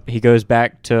breakup. He goes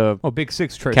back to Big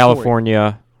Six trade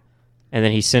California, and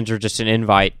then he sends her just an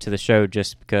invite to the show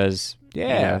just because.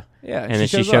 Yeah. And then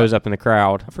she shows up in the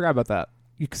crowd. I forgot about that.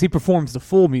 Because he performs the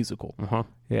full musical. Uh-huh.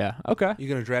 Yeah. Okay. You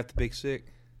gonna draft the Big Sick?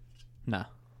 No.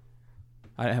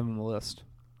 I didn't have him on the list.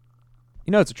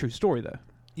 You know it's a true story, though.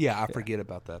 Yeah, I forget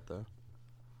about that though.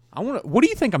 What do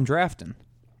you think I'm drafting?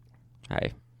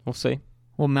 Hey, we'll see.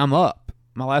 Well, I'm up.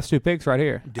 My last 2 picks right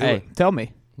here. Do Hey. it. Tell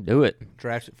me. Do it.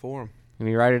 Draft it for him. Let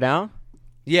me write it down.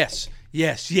 Yes.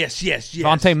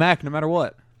 Vontae Mack, no matter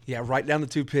what. Yeah, write down the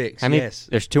 2 picks. How many? Yes.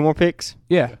 There's 2 more picks?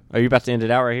 Yeah. Are you about to end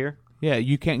it out right here? Yeah,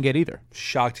 you can't get either.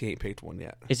 Shocked he ain't picked one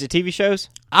yet. Is it TV shows?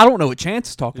 I don't know what Chance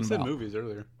is You talking said about. movies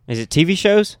earlier. Is it TV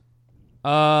shows? No,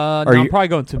 Are I'm you- probably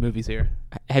going to movies here.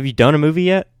 Have you done a movie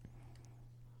yet?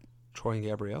 Troy and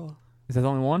Gabriella. Is that the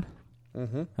only one?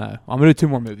 Mm-hmm. I'm going to do 2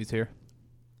 more movies here.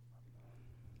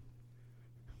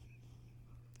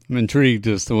 I'm intrigued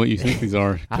as to what you think these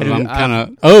are. 'Cause I do- I'm kind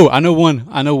of. Oh, I know one.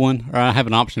 Or I have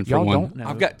an option for Y'all one. don't know.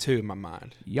 I've got 2 in my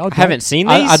mind. Y'all I don't- haven't seen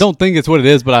these. I don't think it's what it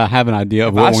is, but I have an idea of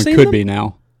Have what I one seen could them? be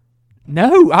now.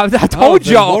 No, I told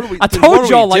then y'all. what are we- I then told what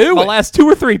are y'all we like my doing? last 2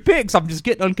 or 3 picks. I'm just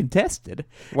getting uncontested.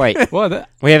 Wait, What?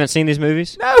 we haven't seen these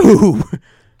movies? No.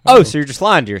 Oh, so you're just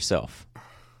lying to yourself.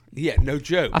 Yeah, no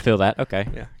joke. I feel that. Okay.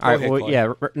 Yeah. All right. Go ahead, Well, Clay.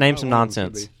 yeah. Name I some don't want them to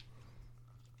nonsense.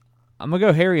 I'm gonna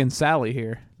go Harry and Sally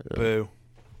here. Boo.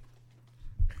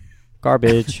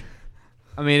 Garbage.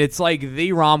 I mean, it's like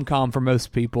the rom-com for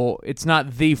most people. It's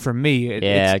not the for me.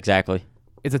 Yeah, exactly.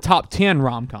 It's a top 10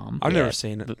 rom-com. I've never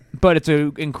seen it. But it's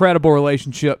an incredible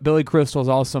relationship. Billy Crystal's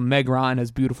awesome. Meg Ryan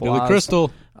has beautiful Billy eyes.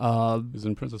 Crystal Uh, is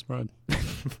in Princess Bride.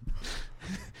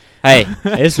 Hey,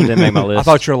 this one didn't make my list. I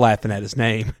thought you were laughing at his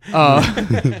name.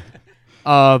 but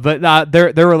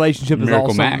their relationship is Miracle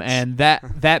awesome, Max. and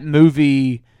that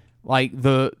movie, like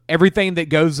everything that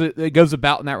goes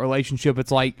about in that relationship, it's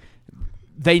like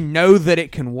they know that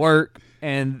it can work,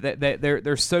 and that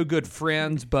they're so good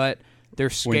friends, but they're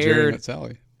When Harry scared. Met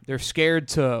Sally. They're scared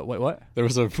to wait. What? There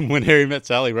was a When Harry Met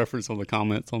Sally reference on the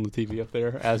comments on the TV up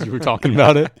there as you were talking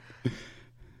about it.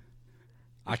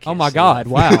 I can't Oh my see God! it.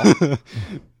 Wow.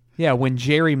 Yeah, when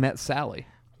Jerry met Sally.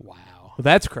 Wow. Well,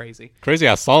 that's crazy. Crazy,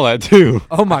 I saw that too.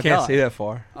 Oh my I can't God. see that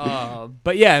far.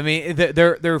 But yeah, I mean,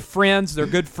 they're friends. They're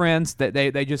good friends. That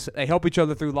they help each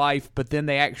other through life. But then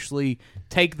they actually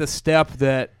take the step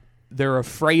that they're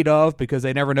afraid of because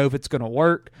they never know if it's going to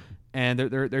work, and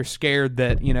they're scared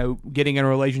that getting in a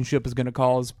relationship is going to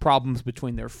cause problems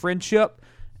between their friendship,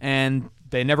 and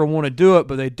they never want to do it,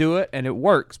 but they do it, and it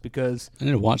works because I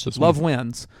need to watch this love one.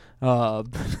 wins. I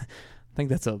think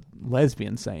that's a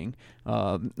lesbian saying.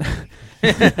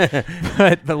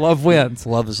 But love wins.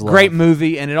 Love is love. Great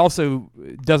movie, and it also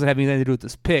doesn't have anything to do with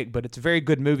this pick, but it's a very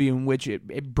good movie in which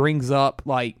it brings up,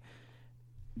 like,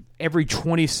 every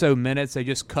 20 so minutes they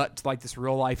just cut to, like, this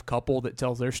real life couple that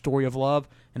tells their story of love,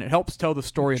 and it helps tell the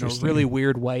story in a Interesting. really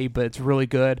weird way, but it's really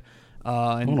good.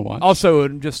 And wanna watch. also,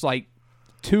 just like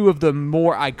 2 of the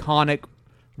more iconic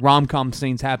rom-com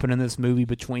scenes happen in this movie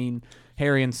between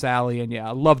Harry and Sally, and yeah,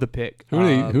 I love the pick. Who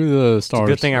are the stars?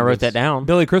 Good thing I wrote that down.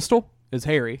 Billy Crystal is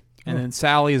Harry, and then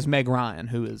Sally is Meg Ryan,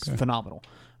 who is phenomenal.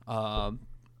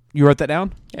 You wrote that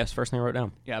down? Yeah, it's the first thing I wrote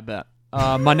down. Yeah, I bet.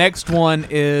 My next one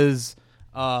is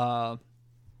let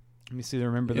me see. I got to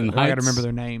remember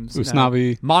their names.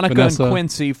 Usnavi, Monica Vanessa. and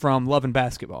Quincy from Love and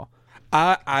Basketball.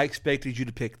 I expected you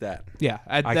to pick that. Yeah,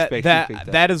 I expect you to pick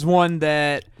that. that is one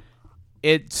that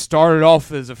it started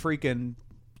off as a freaking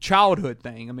childhood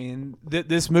thing. I mean,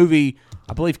 this movie,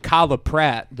 I believe Kyla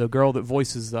Pratt, the girl that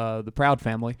voices the Proud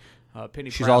Family,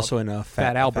 Penny She's Proud, also in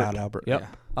Fat Albert. Fat Albert. Yep.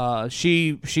 Yeah.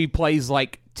 She plays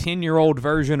like 10-year-old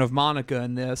version of Monica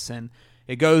in this, and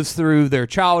it goes through their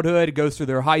childhood, it goes through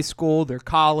their high school, their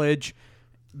college,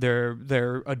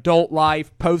 their adult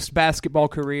life, post basketball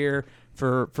career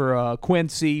for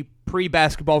Quincy, pre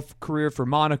basketball career for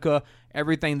Monica,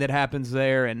 everything that happens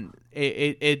there, and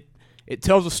it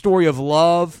tells a story of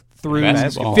love through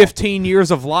Basketball. 15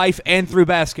 years of life and through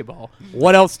basketball.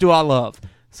 What else do I love?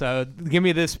 So give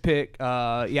me this pick.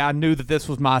 Yeah, I knew that this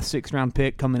was my 6th round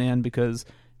pick coming in because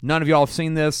none of y'all have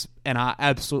seen this, and I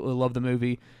absolutely love the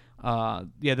movie.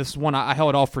 Yeah, this is one I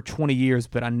held off for 20 years,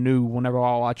 but I knew whenever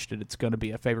I watched it, it's going to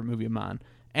be a favorite movie of mine,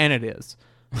 and it is.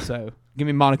 So give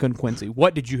me Monica and Quincy.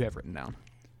 What did you have written down?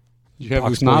 Did you have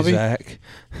Box Boy Usnavi? Zach.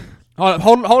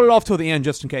 Hold it off till the end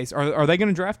just in case. Are they going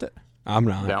to draft it? I'm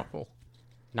not. Doubtful.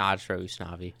 Nah, I just wrote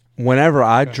Usnavi. Whenever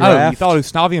I Oh, draft, you thought it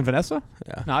was Snavi and Vanessa?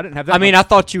 Yeah. No, I didn't have that. I mean, much. I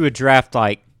thought you would draft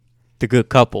like the good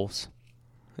couples.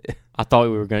 I thought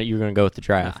you were gonna go with the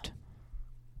draft.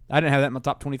 I didn't have that in my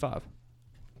top 25.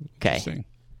 Okay. Interesting.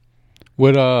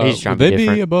 Would He's trying would to they be be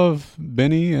different. above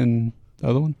Benny and the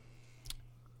other one?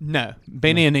 No,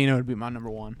 Benny and Nina would be my number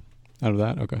one. Out of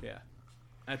that, okay. Yeah,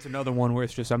 that's another one where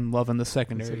it's just I'm loving the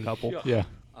secondary couple. Yeah.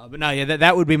 But no, yeah,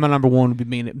 that would be my number one. Would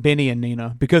be Benny and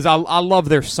Nina because I love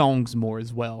their songs more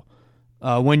as well.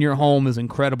 When You're Home is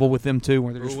incredible with them too,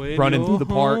 where they're just running through the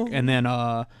park, and then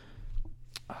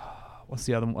what's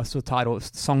the other one? What's the title?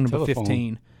 It's song number Telephone.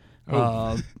 15.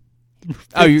 Oh.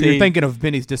 Oh, you're thinking of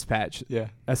Benny's Dispatch. Yeah.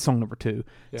 That's song number 2.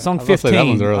 Yeah, Song I was gonna say 15. that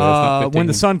one's earlier, it's not When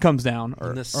the 15. sun comes down, or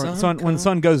When the when the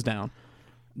sun goes down.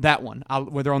 That one,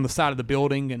 where they're on the side of the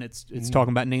building, and it's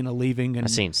talking about Nina leaving. And That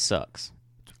scene sucks.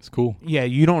 It's cool. yeah,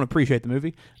 you don't appreciate the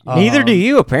movie. Neither do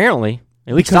you, apparently.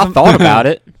 At least because I thought about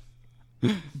it.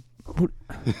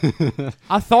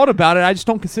 I thought about it. I just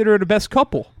don't consider it a best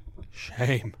couple.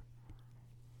 Shame.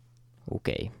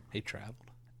 Okay. He traveled.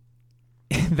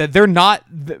 That they're not.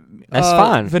 That's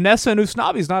fine. Vanessa and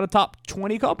Usnavi's not a top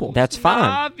 20 couple. That's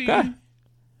fine. Okay.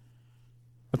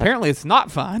 Apparently, it's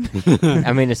not fine.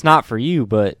 I mean, it's not for you,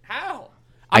 but How?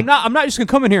 I'm not just gonna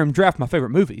come in here and draft my favorite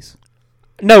movies.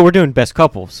 no, we're doing best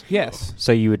couples. Yes.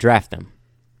 So you would draft them.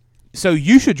 So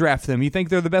you should draft them. You think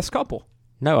they're the best couple?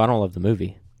 No, I don't love the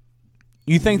movie.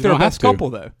 You think You they're the don't have best to. couple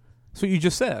though? That's what you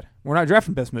just said. We're not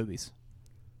drafting best movies.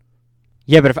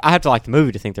 Yeah, but if I have to like the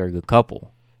movie to think they're a good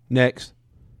couple. Next.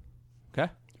 Okay.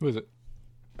 Who is it?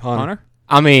 Hunter.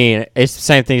 I mean, it's the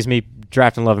same thing as me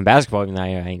drafting Love and Basketball, even though I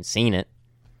ain't seen it.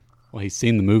 Well, he's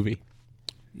seen the movie.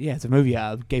 Yeah, it's a movie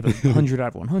I gave it 100 out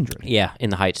of 100. Yeah, In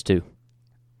the Heights too.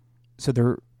 So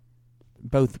they're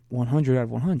both 100 out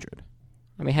of 100.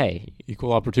 I mean, hey,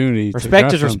 Equal opportunity. to respect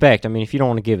draft is them. respect. I mean, if you don't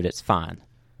want to give it, it's fine.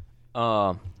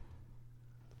 I'm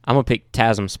gonna pick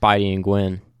Tasm, Spidey, and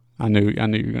Gwen. I knew you were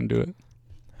gonna do it.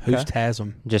 Who's Okay.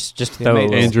 Tasm? Just to They throw a made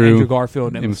little- Andrew Garfield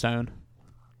and Emma Em- Stone.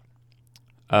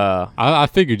 I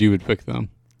figured you would pick them.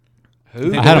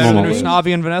 Who? I had them on my list.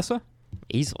 Snavi and Vanessa.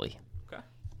 easily. Okay.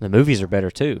 The movies are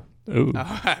better too. Ooh.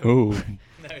 Ooh.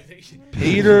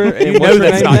 Peter and You what's know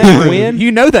her that's name? not true. Gwen?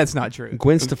 You know that's not true.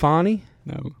 Gwen Stefani?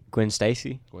 No. Gwen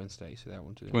Stacy. Gwen Stacy, that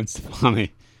one too. Gwen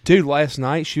Stefani. Dude, last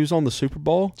night she was on the Super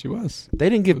Bowl. She was. They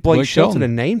didn't give With Blake Blake Shelton a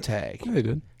Shelton. name tag. Yeah, they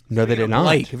did. No, they did not.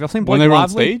 Blake. Have y'all seen Blake When they were on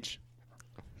Lively? stage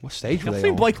What stage were Y'all they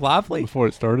seen on? Blake Lively? before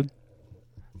it started.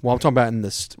 Well, I'm talking about in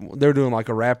this. They're doing like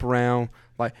a wraparound.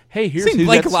 Like, hey, here's Seen who's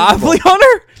Blake at the Super Bowl. Lively,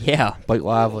 Hunter? Yeah. Blake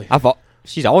Lively.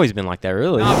 She's always been like that,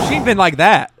 really. No, she ain't been like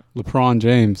that. LeBron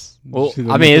James. Well, See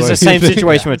the I mean, it's the Blake- same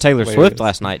situation with Taylor Hilarious. Swift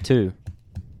last night too.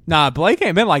 Nah, Blake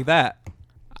ain't been like that.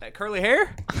 That curly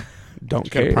hair? Don't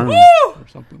Got a care. perm Woo! or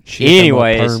something. She had them all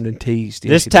Anyways, permed and teased.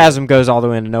 This She did. Tasm goes all the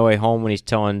way into No Way Home when he's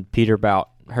telling Peter about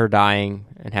her dying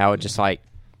and how it just like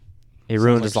it Sounds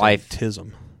ruined like his life.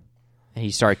 Tism. And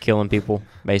he started killing people,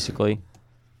 basically.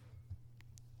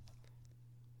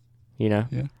 You know?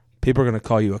 Yeah. People are going to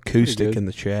call you acoustic good. in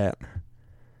the chat.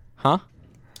 Huh?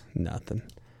 Nothing.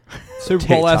 Super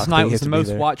Bowl last TikTok, night they was have the to be most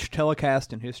there. watched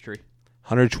telecast in history.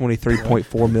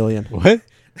 123.4 million What?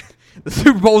 The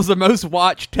Super Bowl was the most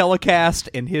watched telecast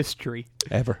in history.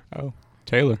 ever. Oh,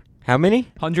 Taylor. How many?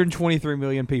 123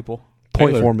 million people.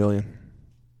 0.4 million.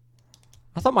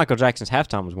 I thought Michael Jackson's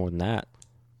halftime was more than that.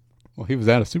 Well, he was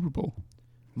at a Super Bowl.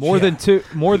 More than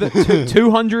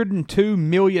 202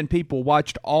 million people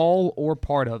watched all or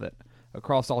part of it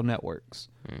across all networks.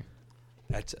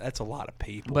 That's a lot of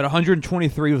people. But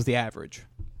 123 was the average.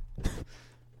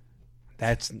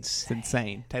 That's It's insane.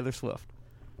 insane. Taylor Swift.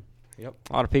 A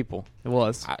lot of people. It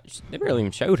was. They barely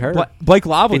even showed her. Blake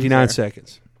Lively. was 59 there.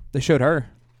 seconds. They showed her.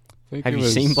 I think Have it you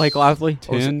was seen Blake Lively?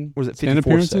 Was it 10 54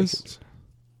 appearances? seconds?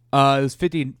 It was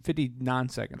 59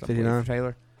 seconds. I believe, 59? for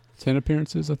Taylor. 10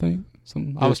 appearances, I think.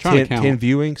 Something. It I was trying 10, to count. 10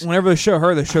 viewings. Whenever they show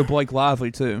her, they show Blake Lively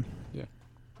too.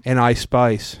 And Ice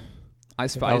Spice.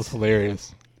 Ice That was Spice.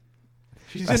 hilarious.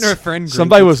 She's in her friend group.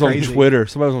 Somebody It's was on crazy. Twitter.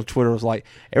 Somebody was on Twitter was like,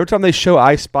 every time they show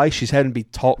Ice Spice, she's having to be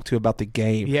talked to about the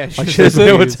game. Yeah, like, she's she doesn't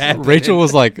know what's Thing is, happening. Rachel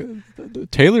was like,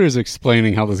 Taylor is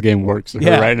explaining how this game works to her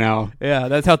Yeah. right now. Yeah,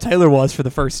 that's how Taylor was for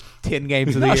the first 10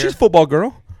 games of the No, year. she's a football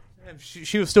girl.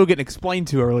 She was still getting explained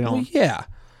to early Oh on. yeah,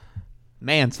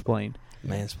 Mansplained.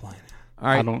 mansplaining. All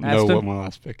right, I don't know Aston? what my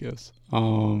last pick is.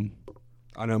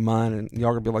 I know mine, and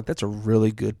y'all gonna be like, "That's a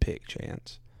really good pick,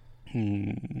 Chance."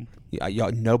 Yeah,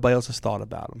 y'all. Nobody else has thought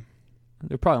about them.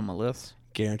 They're probably on my list.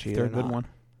 Guarantee They're a they're good not. one.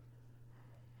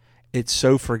 It's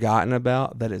so forgotten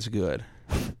about that it's good.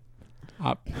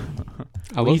 I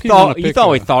You low-key thought wanna you pick thought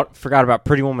we a- forgot about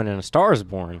Pretty Woman and a Star Is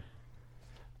Born.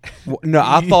 Well, no,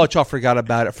 I thought y'all forgot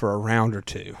about it for a round or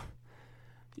two.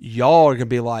 Y'all are gonna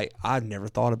be like, "I never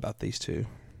thought about these two."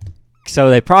 So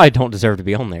they probably don't deserve to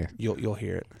be on there. You'll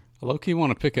hear it. I low-key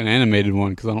want to pick an animated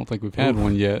one because I don't think we've had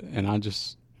one yet, and I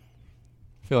just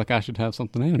feel like I should have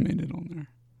something animated on there.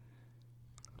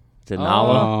 Is it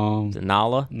Nala? Is it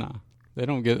Nala? Nah, they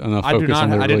don't get enough I do focus not- on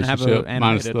their I didn't have relationship, a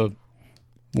minus animated.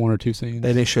 the 1 or 2 scenes.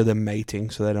 They didn't show them mating,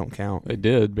 so they don't count. They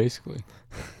did basically.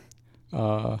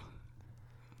 I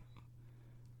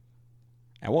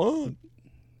won.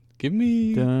 Give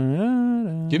me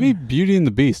Da-da-da. Beauty and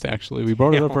the Beast. Actually, we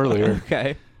brought it up earlier.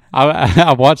 Okay.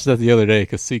 I watched that the other day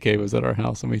because CK was at our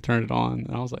house and we turned it on,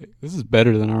 and I was like, "This is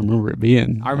better than I remember it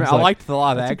being." I was like, liked the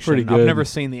live "That's a action. pretty I've good- never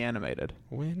seen the animated.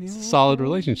 It's a solid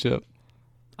relationship.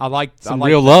 I like Some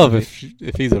real love if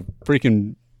he's a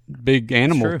freaking big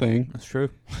animal thing. That's true.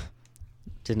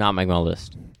 Did not make my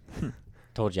list.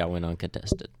 Told you I went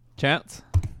uncontested. Chance?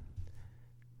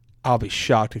 I'll be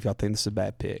shocked if y'all think this is a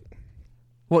bad pick.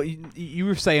 Well, you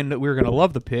were saying that we were going to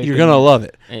love the pick. You're gonna love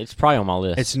it. It's probably on my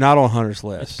list. It's not on Hunter's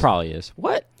list. It probably is.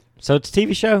 What? So it's a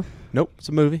TV show? Nope, it's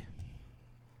a movie.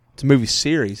 It's a movie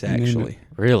series, Name actually,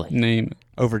 Really? Name it.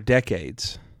 over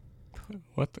decades.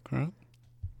 What the crap?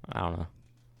 I don't know.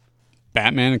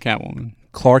 Batman and Catwoman.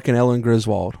 Clark and Ellen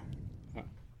Griswold.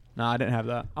 No, I didn't have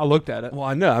that. I looked at it. Well,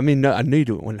 I know. I mean, no, I knew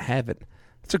you wouldn't have it.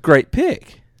 It's a great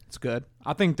pick. It's good.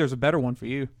 I think there's a better one for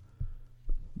you.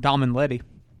 Dom and Letty.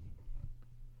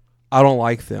 I don't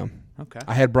like them. Okay.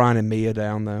 I had Brian and Mia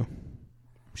down, though.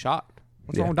 Shocked.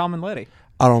 What's Yeah. wrong with Dom and Letty?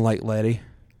 I don't like Letty.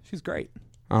 She's great.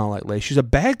 I don't like Letty. She's a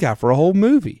bad guy for a whole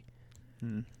movie.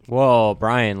 Well,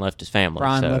 Brian left his family.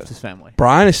 Brian so. left his family.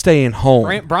 Brian is staying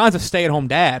home. Brian's a stay-at-home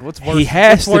dad. What's worse? He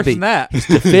has what's to worse be. than that? He's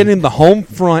defending the home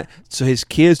front so his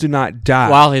kids do not die.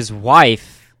 While his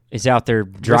wife is out there her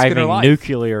driving life.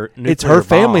 nuclear It's her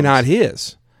family, bombs. not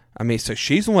his. I mean, so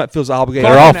she's the one that feels obligated.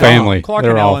 They're all Clark and Ellen- family. Clark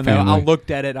They're and all Ellen, though, I family.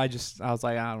 looked at it. I was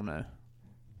like, I don't know.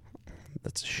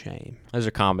 That's a shame. Those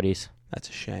are comedies. That's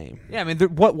a shame. Yeah, I mean,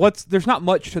 there's not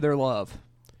much to their love.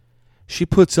 She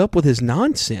puts up with his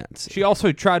nonsense. She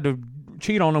also tried to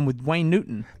cheat on him with Wayne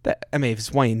Newton. I mean, if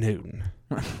it's Wayne Newton.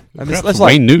 I mean, Crap, that's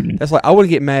Wayne Newton. That's like I wouldn't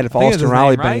get mad if I think Austin it's his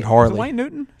Riley name, right? banged Was Harley. it Wayne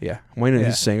Newton? Yeah, Wayne Newton's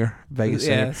Yeah. a singer, Vegas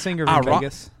Yeah, singer. singer I from rock-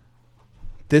 Vegas.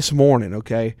 This morning,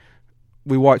 okay,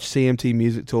 we watch CMT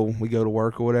Music till we go to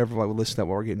work or whatever. Like we listen to that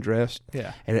while we're getting dressed.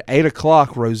 Yeah. And at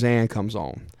 8:00, Roseanne comes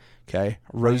on. Okay,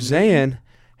 Roseanne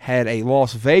had a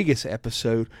Las Vegas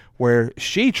episode where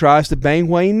she tries to bang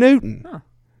Wayne Newton. Huh.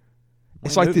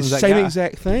 It's Wayne like the Newton's that same guy.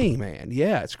 exact thing, man.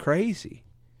 Yeah, it's crazy.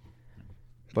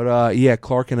 But yeah,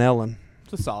 Clark and Ellen.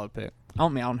 It's a solid pick. I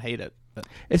don't hate it. But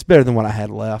It's better than what I had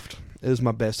left. It was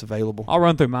my best available. I'll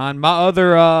run through mine. My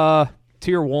other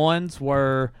tier ones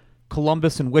were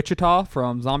Columbus and Wichita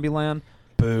from Zombieland,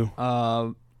 Boo.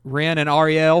 Ren and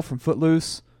Ariel from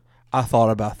Footloose, I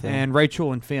thought about them. and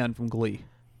Rachel and Finn from Glee.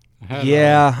 I had,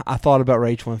 Yeah, I thought about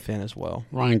Rachel and Finn as well.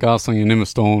 Ryan Gosling and Emma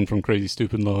Stone from Crazy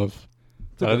Stupid Love.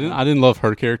 But I didn't love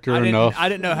her character enough. I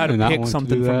didn't know how to in that pick one to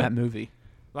something do from that movie.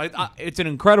 Like it's an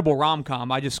incredible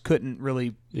rom-com. I just couldn't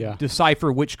really Yeah.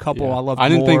 decipher which couple Yeah. I loved I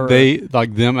didn't more. think they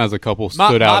like them as a couple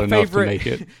stood out enough to make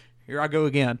it. Here I go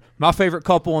again. My favorite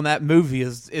couple in that movie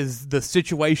is the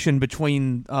situation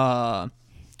between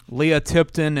Leah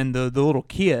Tipton and the little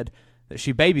kid that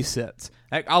she babysits.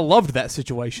 I loved that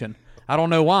situation. I don't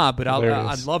know why, but I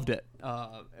Hilarious. loved it.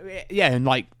 Yeah, and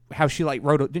like how she like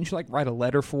didn't she like write a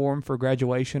letter for him for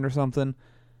graduation or something?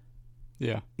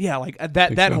 Yeah. Yeah, like Think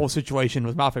that so. whole situation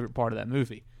was my favorite part of that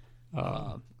movie.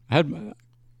 I had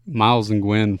Miles and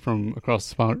Gwen from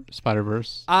Across the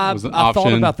Spider-Verse. I was an thought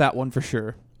option. about that one for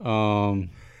sure,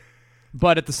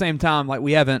 but at the same time, like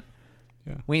we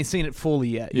ain't seen it fully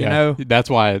yet. Yeah, You know, that's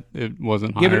why it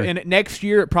wasn't give higher. it and next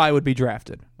year it probably would be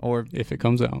drafted or if it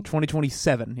comes out.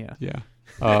 2027. Yeah. Yeah.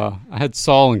 I had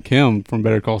Saul and Kim from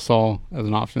Better Call Saul as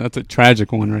an option. That's a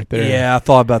tragic one right there. Yeah, I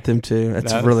thought about them too. That's a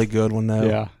That's- really good one, though.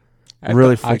 Yeah.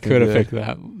 Really I freaking could have good. picked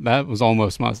that. That was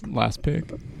almost my last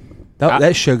pick.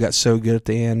 That show got so good at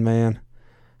the end, man.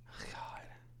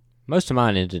 Most of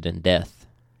mine ended in death.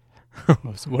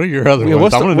 What are your other Yeah,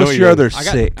 ones? I want to know what's your other I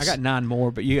got six? I got 9 more,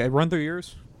 but you run through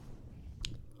yours.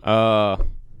 I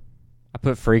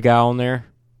put Free Guy on there.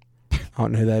 I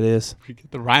don't know who that is. You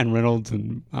get the Ryan Reynolds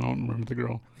and I don't remember the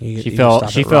girl. She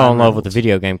fell in love with the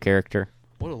video game character.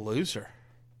 What a loser.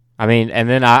 I mean, and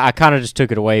then I kind of just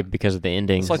took it away because of the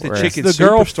ending. It's like the where- chicken The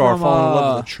girl superstar from, falling in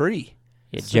love with a tree.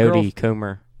 Yeah, It's the girl Jodie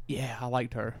Comer. Yeah, I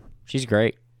liked her. She's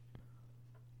great.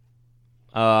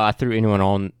 I threw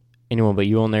anyone but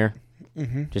you on there,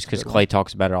 Mm-hmm. just because Clay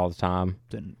talks about it all the time.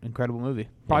 It's an incredible movie.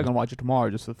 Probably gonna watch it tomorrow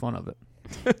just for the fun of it.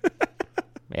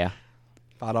 Yeah.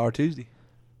 $5 Tuesday.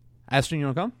 Aston, you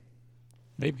wanna come?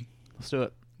 Maybe. Let's do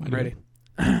it. I I'm do. ready.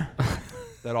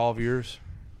 That all of yours?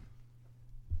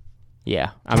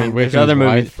 Yeah. I John mean, Wick there's and other his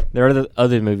movies. wife. There are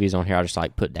other movies on here I just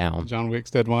like put down. John Wick's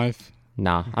dead wife.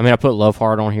 Nah. I mean, I put Love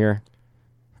Heart on here.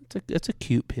 It's a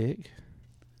cute pick.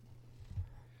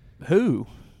 Who?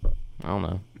 I don't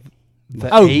know. The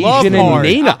Oh, Asian Love and Hard.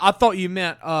 Nina. I thought you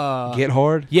meant Get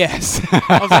Hard? Yes.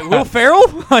 I was like, Will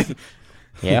Ferrell? Like,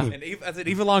 Yeah. and is it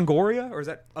Eva Longoria or is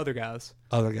that other guys?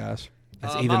 Other guys.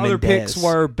 That's My Eva other Mendes. picks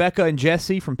were Becca and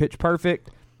Jesse from Pitch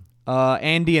Perfect,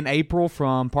 Andy and April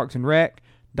from Parks and Rec,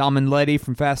 Dom and Letty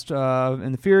from Fast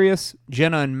and the Furious,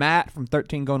 Jenna and Matt from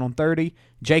 13 Going on 30,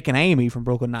 Jake and Amy from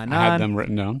Brooklyn Nine-Nine, I had them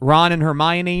written down. Ron and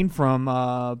Hermione from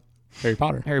Harry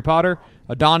Potter.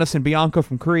 Adonis and Bianca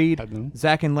from Creed, Had them.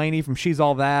 Zach and Lainey from She's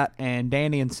All That, and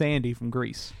Danny and Sandy from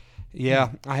Grease. Yeah,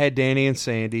 I had Danny and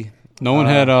Sandy. No one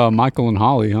had Michael and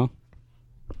Holly, huh?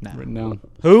 No. Written down.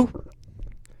 Who?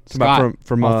 Scott.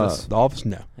 From Office. The Office?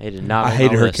 No. They did not. I make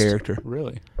hated my her list. character.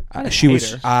 Really? She hate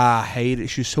was. her. I hated.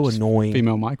 She was so annoying.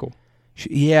 Female Michael.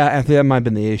 Yeah, I think that might have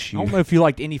been the I issue. don't know if you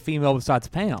liked any female besides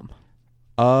Pam.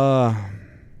 I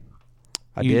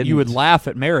You, did. you would laugh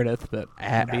at Meredith, but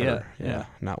at that'd be her. it. Yeah,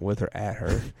 not with her. At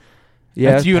her.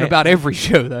 Yeah, That's you in about every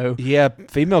show, though. Yeah,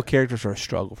 female characters are a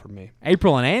struggle for me.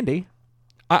 April and Andy,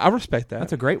 I respect that.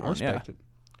 That's a great I one, respect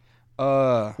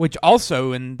yeah. it. which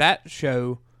also in that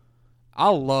show, I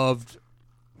loved.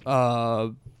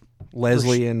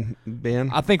 Leslie and Ben.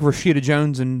 I think Rashida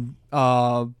Jones and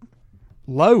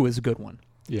Lowe is a good one.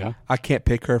 Yeah. I can't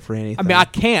pick her for anything. I mean, I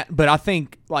can't, but I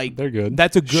think like They're good.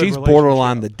 That's a good. She's relationship.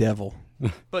 borderline the devil.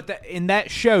 But in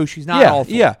that show, she's not Yeah,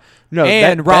 awful. yeah. No,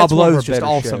 and that- Rob that's one of her Lowe's just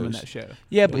better awesome in shows. that show.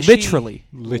 Yeah, but literally.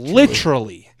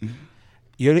 Literally.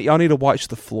 Y'all need to watch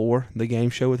The Floor, the game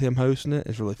show with him hosting it.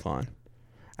 It's really fun.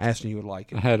 I asked you would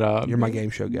like it. I had You're my game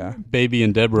show guy. Baby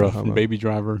and Deborah Uh-huh. from Baby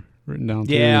Driver written down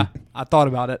too. Yeah, I thought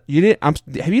about it. You did.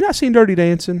 Have you not seen Dirty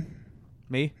Dancing?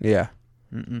 Me? Yeah.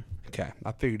 Mm-mm. Okay,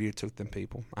 I figured you took them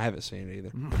people. I haven't seen it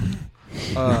either.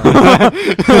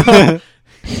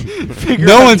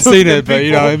 No one's seen it, but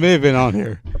you know it may have been on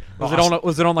here.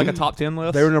 Was it on like a top 10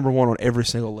 list? They were number one on every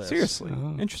single list. Seriously,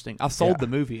 interesting. I sold the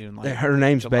movie in like Her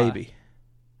name's July. Baby.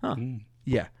 Huh?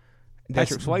 Yeah.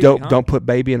 Patrick Swayze, Don't, huh? don't put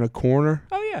Baby in a corner.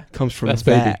 Oh yeah. Comes from That's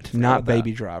Baby. that, Forgot not about that.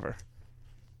 Baby Driver.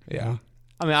 Yeah.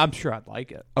 I mean, I'm sure I'd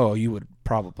like it. Oh, you would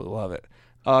probably love it.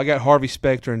 I got Harvey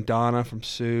Specter and Donna from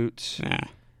Suits. Nah.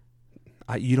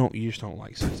 You just don't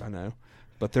like Suits, I know,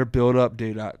 but they're built up,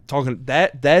 dude.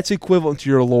 That's equivalent to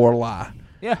your Lorelai.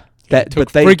 Yeah.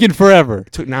 Took freaking forever.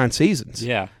 Took 9 seasons.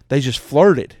 Yeah. They just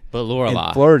flirted. But And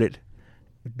Lorelai. flirted.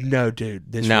 No, dude.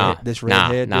 This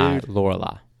redhead, nah, dude.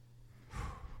 Lorelai.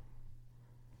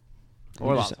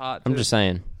 Lorelai's hot. I'm too. just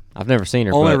saying. I've never seen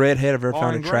her. Only but redhead I've ever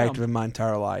Lauren found Graham. attractive in my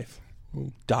entire life.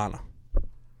 Donna.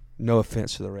 No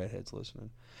offense to the redheads listening.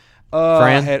 I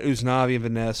Fran? had Uznavi and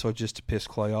Vanessa just to piss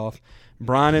Clay off.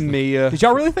 Brian and Mia. Did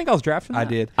y'all really think I was drafting? I that?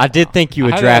 did. I did think you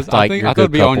would I draft like think, your I thought good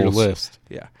it'd be on your couples. list.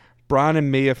 Yeah. Brian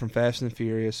and Mia from Fast and the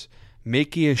Furious.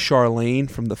 Mickey and Charlene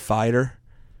from The Fighter.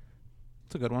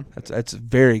 It's a good one. That's a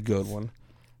very good one.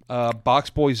 Box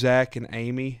Boy Zach and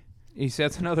Amy. You said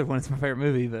that's another one. It's my favorite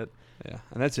movie. But Yeah,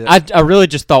 and that's it. I really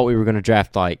just thought we were going to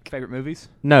draft like favorite movies.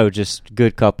 no, just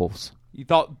good couples. You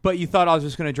thought I was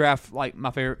just going to draft like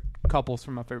my favorite couples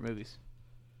from my favorite movies.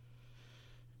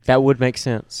 That would make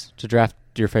sense to draft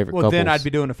your favorite Well, couples. then I'd be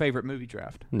doing a favorite movie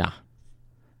draft. nah.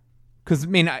 Because I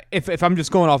mean, if I'm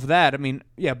just going off of that, I mean,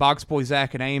 yeah, Box Boy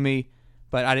Zach and Amy,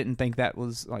 but I didn't think that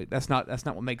was like that's not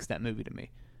what makes that movie to me.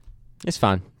 It's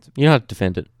fine. You don't have to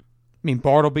defend it. I mean,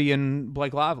 Bartleby and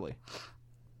Blake Lively.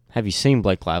 Have you seen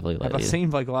Blake Lively Have lately? I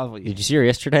seen Blake Lively? Did you see her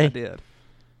yesterday?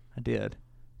 I did.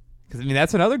 Because I mean,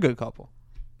 that's another good couple.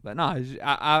 But no,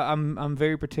 I'm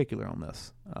very particular on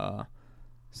this.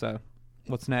 So,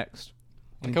 what's next?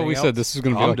 Like how we Anything said else? this is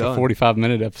going to be I'm like done. a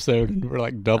 45-minute episode, and we're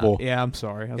like double. Yeah, I'm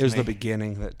sorry. it was me. the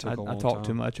beginning that took I a long talked time.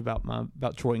 too much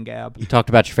about Troy and Gab. You talked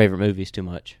about your favorite movies too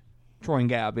much. Troy and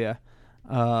Gab, yeah.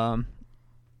 Run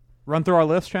through our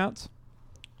list, Chance.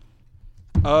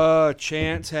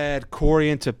 Chance had Corey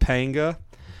and Topanga,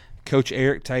 Coach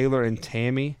Eric Taylor and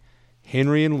Tammy,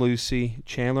 Henry and Lucy,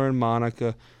 Chandler and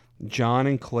Monica, John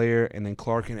and Claire, and then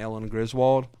Clark and Ellen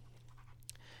Griswold.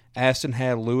 Aston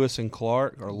had Lewis and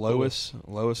Clark, or Lois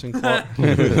and Clark.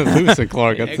 Lewis and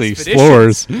Clark got the Expeditions.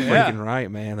 explorers. Yeah. Freaking right,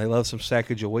 man. They love some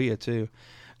Sacagawea, too.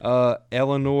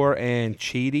 Eleanor and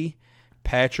Cheedy,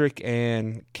 Patrick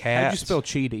and Kat. How'd you spell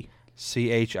Cheedy?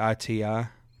 Chiti.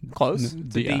 Close. It's a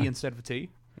D D-I. instead of a T.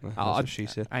 That's Oh, what she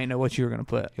said. I didn't know what you were going to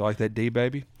put. You like that D,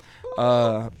 baby?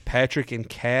 Patrick and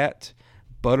Kat,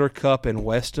 Buttercup and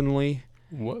Westonley.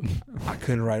 What? I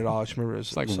couldn't write it all. I just remember it was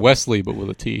It's like something. Wesley, but with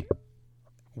a T.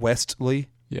 Westley.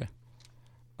 Yeah.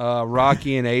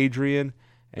 Rocky and Adrian,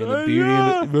 and the Beauty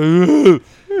and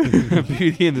the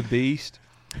Beauty and the Beast.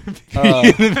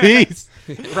 The Beast.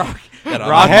 Rocky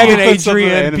had and to put something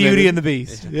Adrian, animated. Beauty and the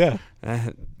Beast. Yeah.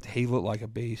 He looked like a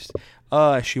beast.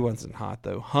 She wasn't hot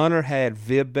though. Hunter had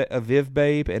Viv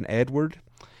Babe and Edward.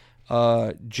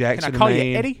 Jackson Can I call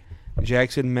Maine, you Eddie?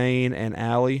 Jackson Maine and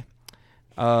Allie.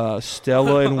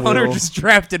 Stella and Will. Hunter just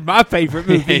drafted my favorite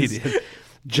He movies. did.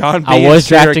 John B. I and was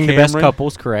Sarah drafting the best Cameron.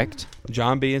 couples, correct?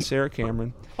 John B. and Sarah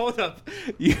Cameron. Hold up.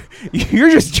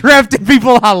 You're just drafting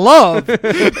people I love.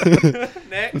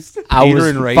 Next. I Peter was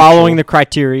and Rachel. following the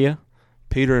criteria.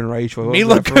 Peter and Rachel. What was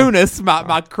Mila that from? Kunis,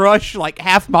 my crush, like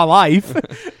half my life.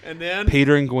 And then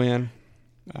Peter and Gwen.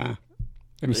 Emma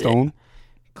Stone.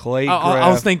 Clay I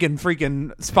was Graff- thinking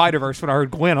freaking Spider-Verse when I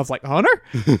heard Gwen. I was like, Hunter?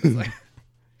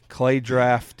 Clay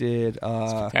drafted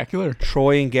Spectacular.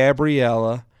 Troy and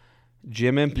Gabriella,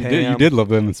 Jim and You Pam. did love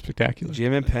them in Spectacular.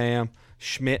 Jim and Pam,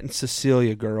 Schmidt and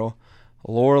Cecilia girl,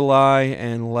 Lorelai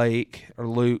and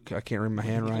Luke. I can't read my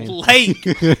handwriting.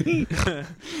 Lake.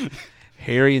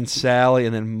 Harry and Sally,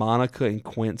 and then Monica and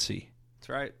Quincy. That's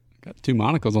right. Got 2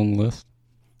 Monicas on the list.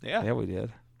 Yeah, we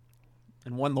did.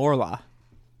 And one Lorelai.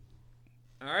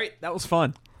 All right, that was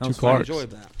fun. That 2 was Clarks. I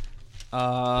enjoyed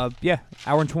that. Yeah,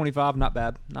 hour and 25, not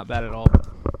bad, not bad at all.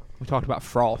 We talked about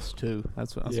Frost too.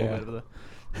 That's what Yeah. of the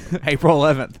April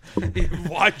 11th.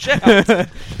 Watch out!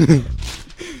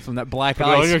 From that black Put it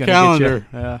on ice. your gonna calendar.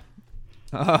 Get you. Yeah.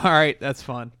 All right, that's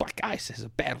fun. Black ice is a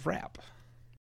bad rap.